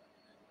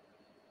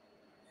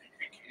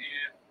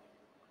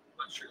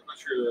 Not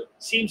sure.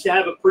 Seems to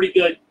have a pretty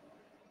good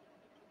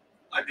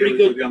Pretty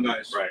good young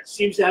guys. Right.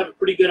 seems to have a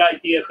pretty good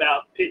idea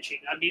about pitching.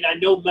 I mean, I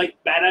know Mike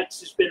Maddox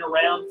has been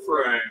around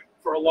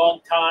for a long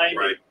time.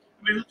 Right.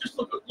 I mean, just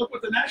look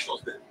what the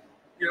Nationals did.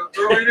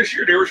 Earlier this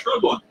year they were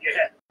struggling.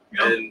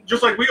 Yeah. And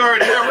Just like we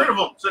already got rid of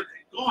them, so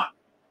go on.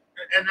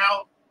 And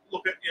now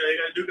look at they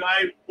got a new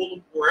guy, pull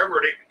them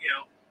wherever they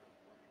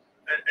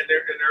and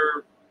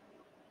they're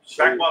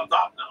back on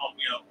top now.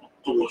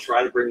 do we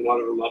try to bring one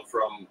of them up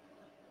from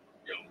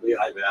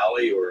Lehigh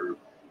Valley or?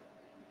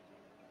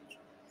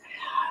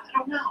 I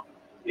don't know.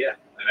 Yeah,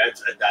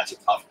 and that's a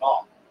tough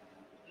call.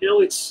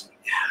 It's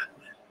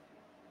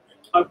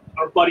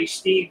our buddy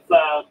Steve.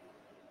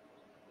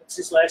 What's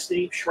his last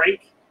name?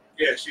 Schrank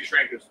Yeah, Steve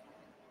Schrank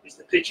is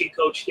the pitching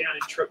coach down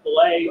in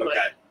AAA. Okay. But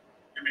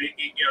I mean,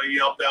 he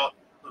helped out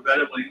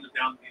Levetta when he was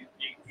down.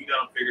 He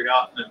got him figured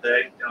out in the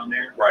day down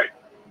there. Right.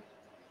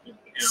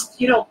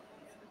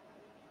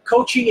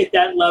 Coaching at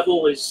that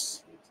level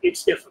it's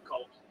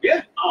difficult.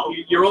 Yeah.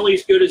 You're only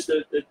as good as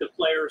the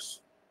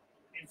players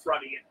in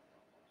front of you.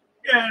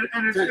 Yeah,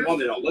 and it's One,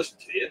 they don't listen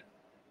to you.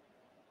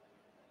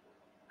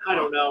 I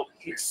don't know.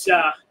 It's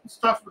tough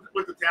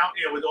with the talent,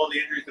 with all the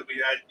injuries that we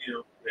had,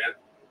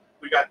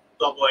 we got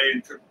AA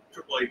and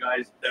AAA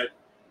guys that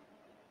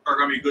are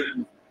going to be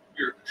good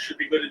should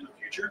be good in the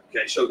future.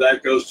 Okay, so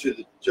that goes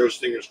to Joe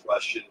Stinger's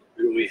question: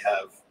 who do we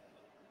have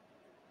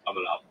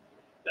coming up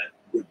that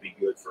would be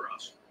good for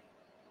us?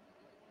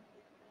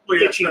 Well,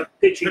 pitching wise.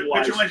 Pitching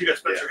wise, you got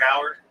Spencer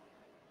Howard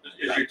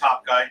is your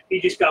top guy. He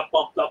just got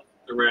bumped up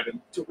The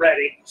Redding. to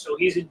Reading, so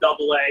he's in AA.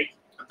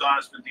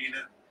 Adonis Medina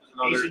is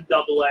another. He's in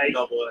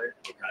AA. AA.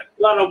 Okay.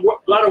 A lot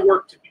of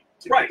work to be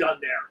Right. done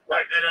there.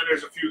 Right, and then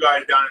there's a few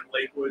guys down in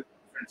Lakewood,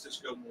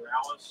 Francisco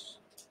Morales.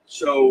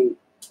 So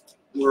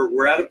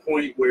we're at a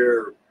point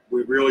where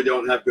we really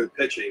don't have good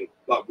pitching,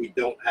 but we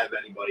don't have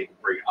anybody to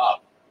bring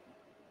up.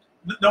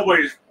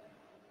 Nobody's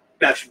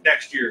that's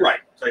next year Right.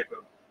 type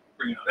of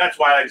bringing up. That's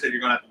why I said you're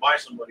going to have to buy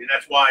somebody, and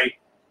that's why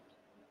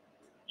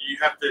you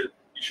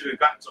should have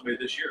gotten somebody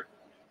this year.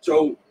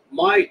 So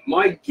my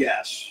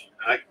guess,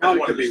 and I probably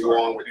one could of the be stars,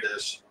 wrong with yeah.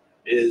 this,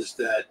 is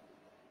that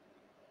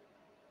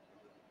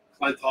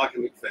Clintock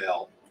and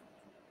McPhail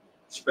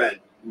spent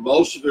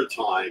most of their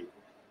time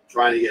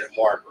trying to get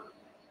Harper,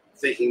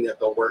 thinking that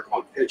they'll work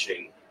on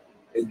pitching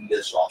in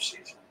this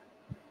offseason.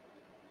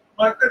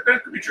 Well,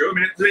 that could be true. I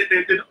mean,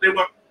 they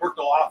worked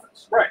all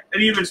offense. Right.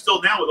 And even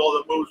still now with all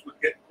the moves with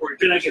getting Corey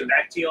Can I Dickerson. get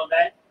back to you on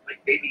that?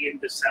 Like maybe in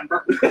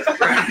December?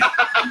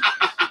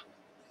 I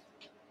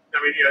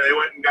mean, they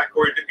went and got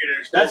Corey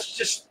Dickerson.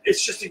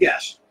 It's just a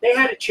guess. They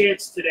had a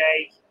chance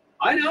today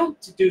I know.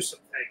 to do some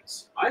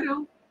things. I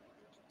know.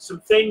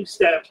 Some things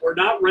that were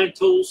not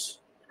rentals.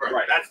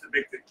 Right. That's the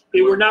big thing.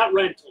 They were not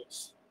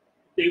rentals.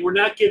 They were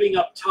not giving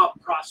up top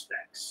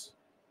prospects.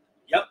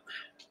 Yep.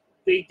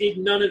 They did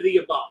none of the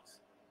above.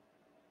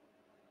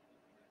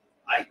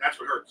 That's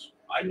what hurts.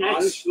 I And that's-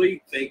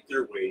 honestly think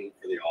they're waiting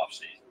for the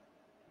offseason,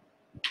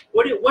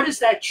 What does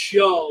that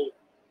show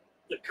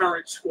the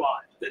current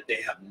squad? that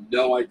they have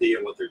no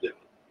idea what they're doing.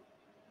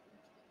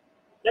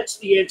 That's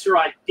the answer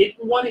I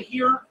didn't want to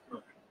hear.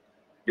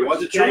 You want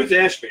the Okay. truth?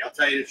 Ask me. I'll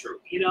tell you the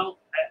truth.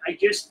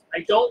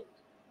 I don't,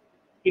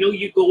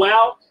 you go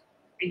out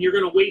and you're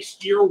going to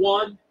waste year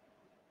one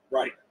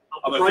Right.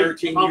 of Of the a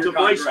Bryce 13-year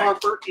Bryce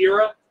contract. Harper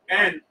era.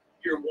 And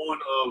you're one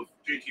of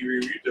JT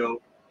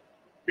Realmuto,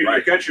 being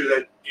Right. a catcher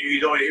that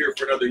he's only here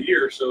for another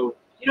year. So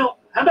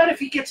How about if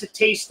he gets a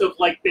taste of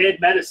like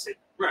bad medicine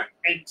right.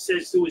 and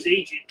says to his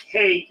agent,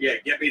 hey, Yeah,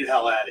 get me the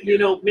hell out of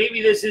here.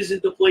 maybe this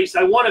isn't the place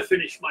I want to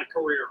finish my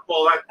career.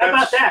 Well, How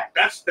about that?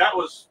 That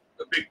was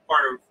a big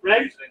part of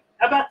Right. reasoning.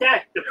 How about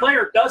that? The Yeah.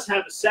 player does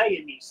have a say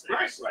in these Right.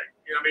 things. Right.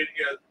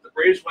 The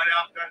Braves went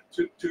out and got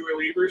two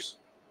relievers.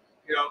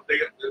 They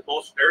got the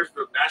most theirs.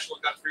 The Nationals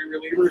got 3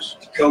 relievers.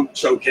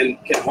 So can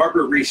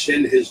Harper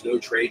rescind his no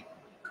trade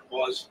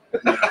clause?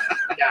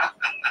 Yeah.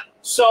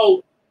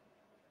 So,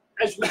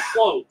 as we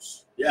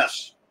close,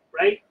 Yes.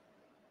 right?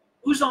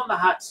 Who's on the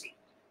hot seat?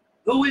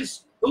 Who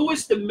is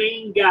the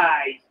main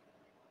guy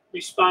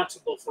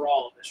responsible for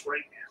all of this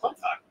right now?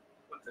 Contact.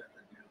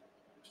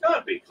 It's got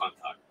to be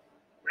contact.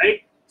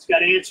 Right? He's got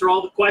to answer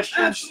all the questions.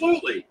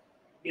 Absolutely.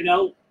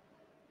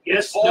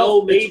 Yes, All-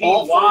 no, maybe, it's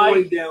all why?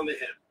 falling down to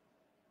him.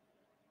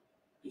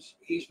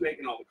 He's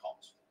making all the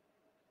calls.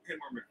 him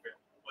or McPhail.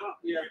 Oh,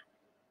 yeah.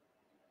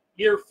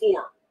 Year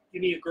 4,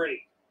 give me a grade.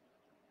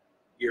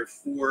 Year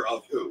 4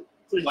 of who?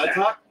 Clinton.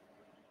 Clintock?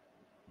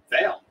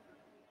 Fail.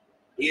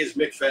 He is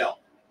McPhail.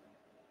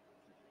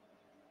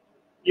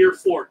 Year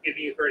 4, give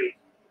me a grade.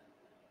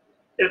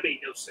 That made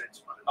no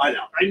sense. I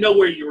know. I know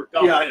where you were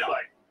going, Yeah, I know. but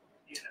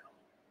you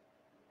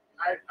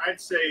know. I'd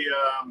say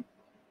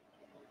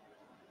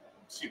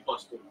C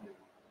plus.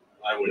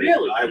 I would.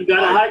 Really?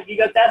 You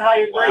got that high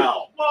a grade?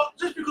 Wow. Well,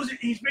 just because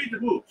he's made the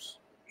moves,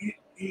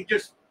 he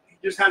just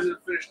hasn't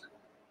finished it.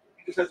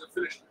 He just hasn't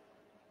finished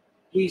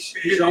it.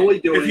 He's only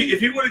doing.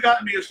 If he would have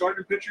gotten me a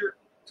starting pitcher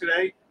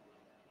today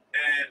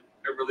and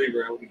a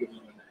reliever, I would have given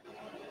him a name.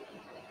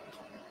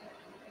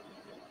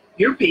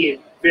 You're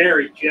being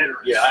very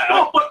generous.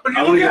 Yeah, But I you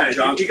wanna look get at it.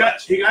 John's He got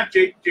class.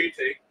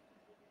 JT.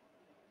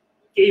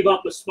 Gave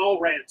up a small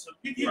ransom.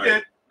 He Right.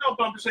 did. No,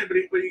 but I'm just saying. But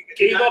he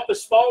Gave got, up a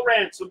small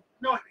ransom.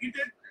 No, he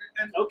did.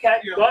 And Okay,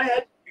 Yeah. go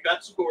ahead. he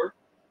got score.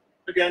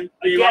 Again,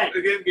 gave up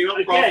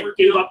Again, Crawford.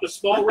 gave up a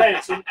small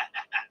ransom.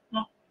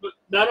 No, but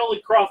Not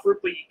only Crawford,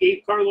 but you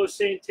gave Carlos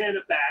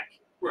Santana back,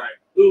 right.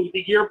 who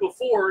the year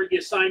before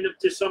you signed him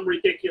to some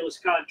ridiculous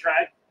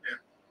contract. Yeah.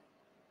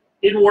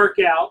 Didn't work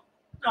out.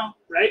 No.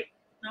 Right?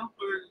 No,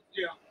 but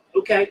yeah.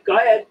 Okay, go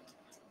ahead.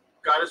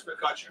 Got us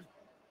McCutcheon.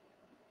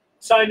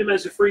 Signed him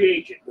as a free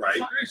agent.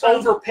 Right.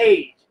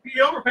 Overpaid. He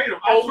overpaid him.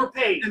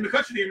 Overpaid. And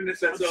McCutcheon even in the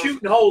sense I'm of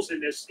shooting holes in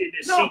this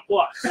No. C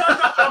plus. No,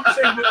 I'm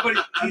saying,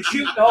 but I'm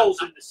shooting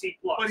holes in the C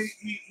plus. But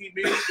he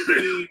made the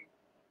team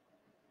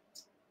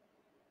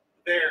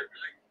there.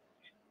 Like,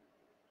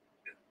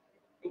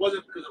 it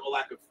wasn't because of a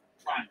lack of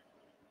trying.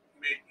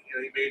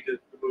 He made the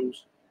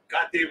moves.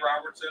 Got Dave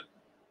Robertson.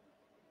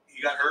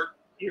 He got hurt.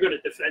 You're going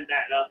to defend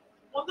that, huh?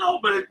 Well, no,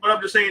 but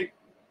I'm just saying.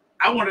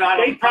 I wanted out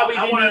of.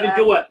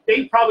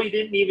 They probably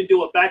didn't even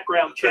do a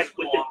background check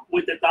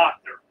with the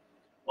doctor.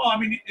 Well, I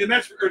mean, the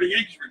Mets or the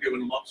Yankees were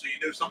giving him up, so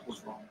you knew something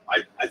was wrong.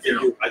 I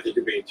think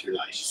you're being too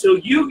nice. So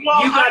you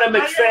got a I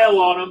McPhail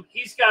on him.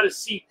 He's got a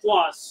C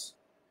plus.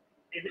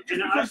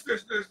 Just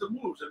because there's the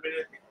moves. I mean,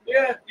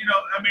 Yeah,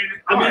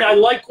 I mean, I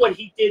like what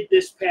he did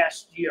this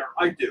past year.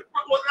 I do.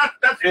 Well,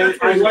 that's And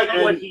I what like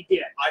and- what he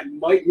did. I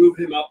might move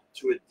him up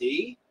to a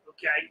D,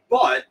 Okay.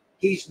 but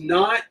he's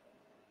not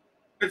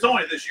it's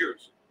only this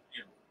year's.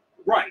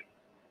 right.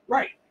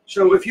 Right.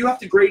 So if you have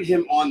to grade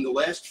him on the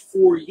last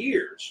 4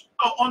 years,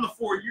 Oh, on the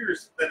 4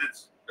 years, then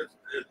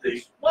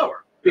it's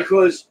lower.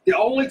 Because the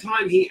only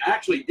time he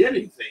actually did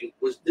anything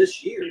was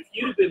this year. If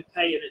you'd have been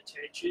paying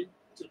attention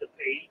to the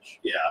page,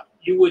 Yeah.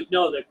 you would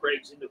know that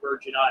Greg's in the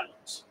Virgin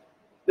Islands.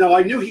 No,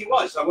 I knew he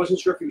was. I wasn't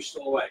sure if he was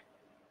still away.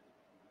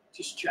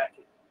 Just check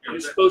it. Yeah,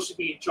 You're that- supposed to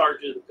be in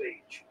charge of the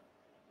page.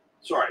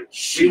 Sorry.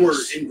 We were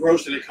Jeez.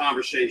 engrossed in a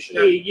conversation.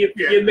 You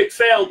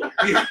McPhailed him.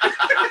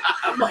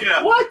 I'm like,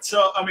 Yeah. what?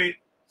 So I mean,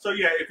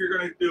 if you're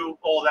going to do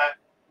all that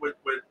with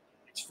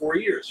It's 4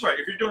 years. right,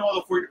 if you're doing all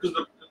the 4 because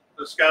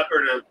the scout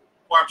or the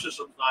farm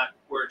system's not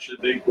where it should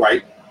be.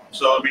 Right.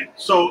 So I mean,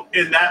 so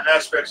in that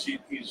aspect,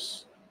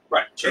 he's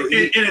Right. So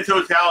in a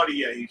totality,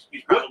 yeah, he's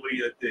probably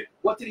a D.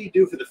 what did he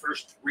do for the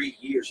first 3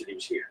 years that he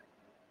was here?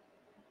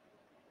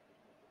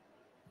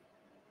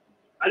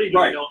 I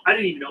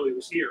didn't even know he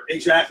was here.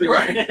 Exactly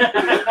right.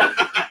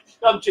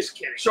 I'm just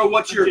kidding. So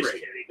what's your I'm just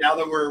grade? kidding. Now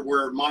that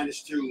we're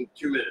minus 2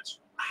 minutes.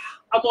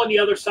 I'm on the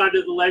other side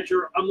of the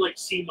ledger. I'm like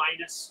C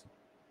minus,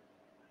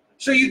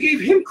 So you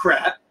gave him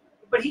crap.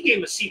 but he gave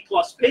him a C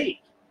plus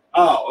B.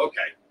 Oh,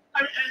 okay.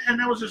 I mean, and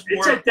that was just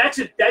more. That's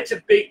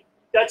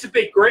a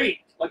big grade.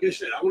 Like I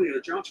said, I want to get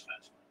a John's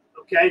class.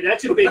 Okay,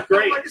 that's a big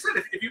grade. Like I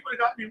said, if you would have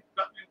gotten me,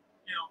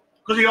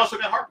 because he also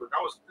got Harper. That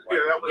was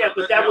Yeah,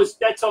 but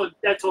that's on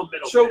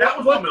middle. So That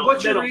was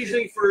what's your middle.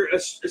 reasoning for a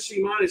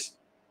C minus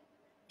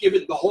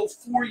given the whole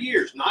 4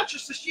 years, not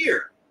just this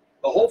year,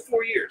 the whole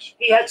 4 years?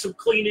 He had some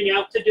cleaning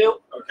out to do.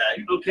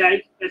 Okay.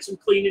 Okay, had some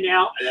cleaning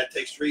out. And that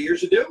takes 3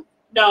 years to do?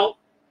 No,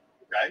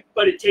 Okay.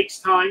 but it takes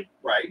time.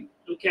 Right.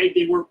 Okay,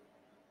 they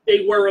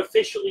were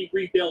officially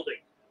rebuilding.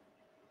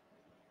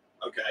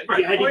 Okay.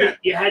 Right.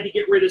 You had to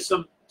get rid of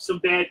some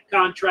bad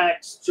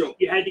contracts. So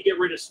You had to get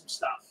rid of some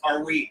stuff.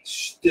 are we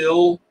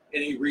still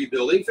in a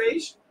rebuilding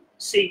phase?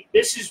 See,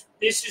 this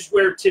is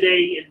where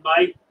today in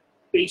my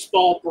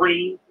baseball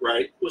brain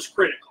Right. was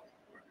critical,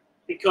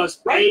 because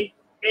Right.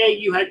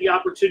 you had the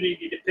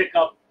opportunity to pick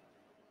up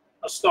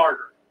a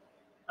starter,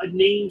 a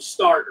named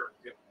starter.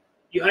 Yep.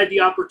 You had the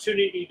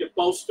opportunity to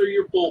bolster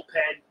your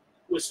bullpen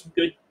with some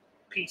good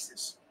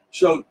pieces.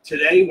 So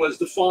today was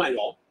the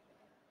final,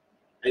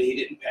 and he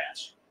didn't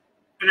pass.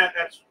 And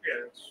that's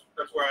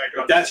where I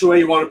got. That's the way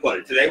you want to put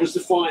it. Today was the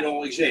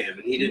final exam,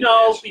 and he didn't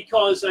No, pass.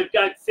 because I've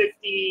got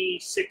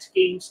 56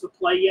 games to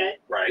play yet,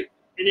 Right.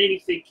 and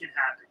anything can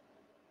happen.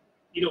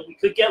 We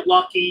could get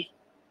lucky,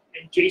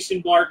 and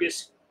Jason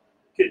Vargas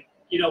could,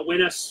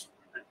 win us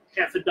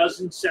half a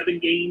dozen, 7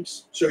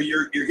 games. So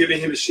you're giving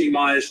him a C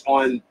minus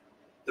on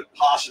the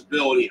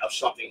possibility of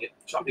something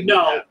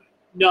No. could happen.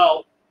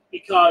 No,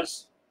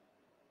 because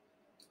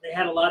they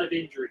had a lot of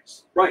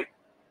injuries. Right.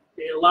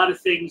 They had a lot of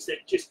things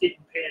that just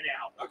didn't pan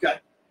out. Okay.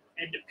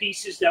 and the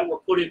pieces that were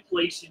put in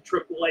place in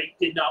AAA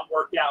did not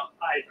work out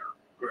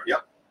either.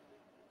 Yep.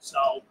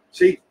 So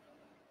See,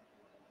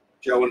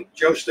 Joe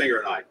Stinger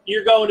and I.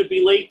 you're going to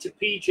be late to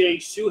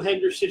PJ. Sue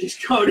Henderson is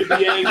going to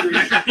be angry.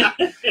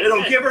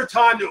 It'll give her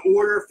time to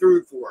order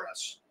food for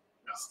us.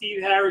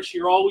 Steve Harris,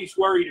 you're always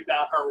worried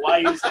about her. Why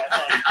is that,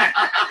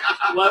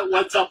 honey?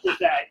 What's up with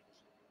that?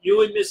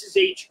 You and Mrs.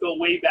 H go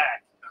way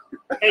back.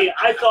 Hey,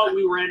 I thought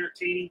we were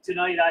entertaining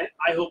tonight.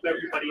 I hope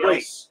everybody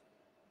else.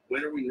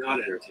 When are we not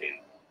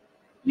entertaining?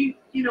 We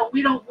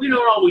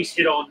don't always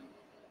hit on.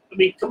 I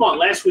mean, come on.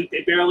 Last week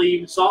they barely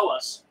even saw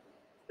us.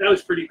 That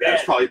was pretty bad.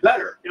 That's probably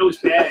better. That was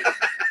bad.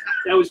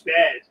 That was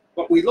bad.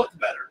 But we looked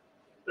better.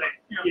 But,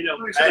 you know,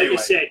 like Anyway.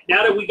 I said,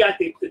 now that we got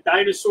the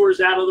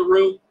dinosaurs out of the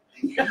room,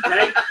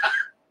 right?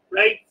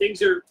 Right?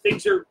 Things are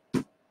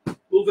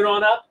moving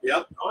on up.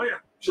 Yep. Oh, yeah.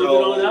 Moving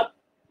on So up.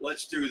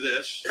 let's do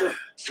this.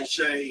 We'll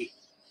say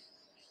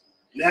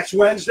next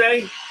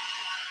Wednesday,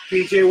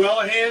 PJ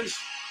Wellahan's,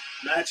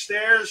 Matt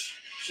Stairs,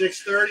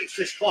 6:30,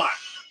 6 o'clock.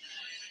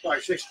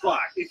 Sorry, 6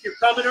 o'clock. If you're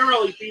coming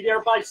early, be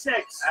there by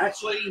 6.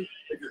 Actually,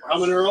 if you're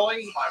coming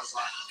early, 5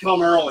 o'clock.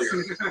 come earlier.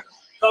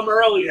 Come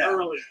early, Yeah.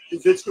 early.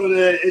 Because it's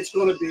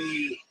gonna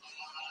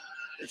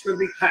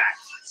be packed.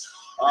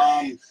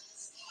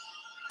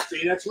 See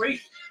you next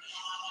week.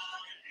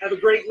 Have a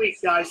great week,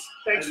 guys.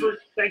 Thanks for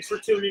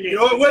tuning in.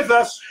 Do it with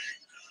us.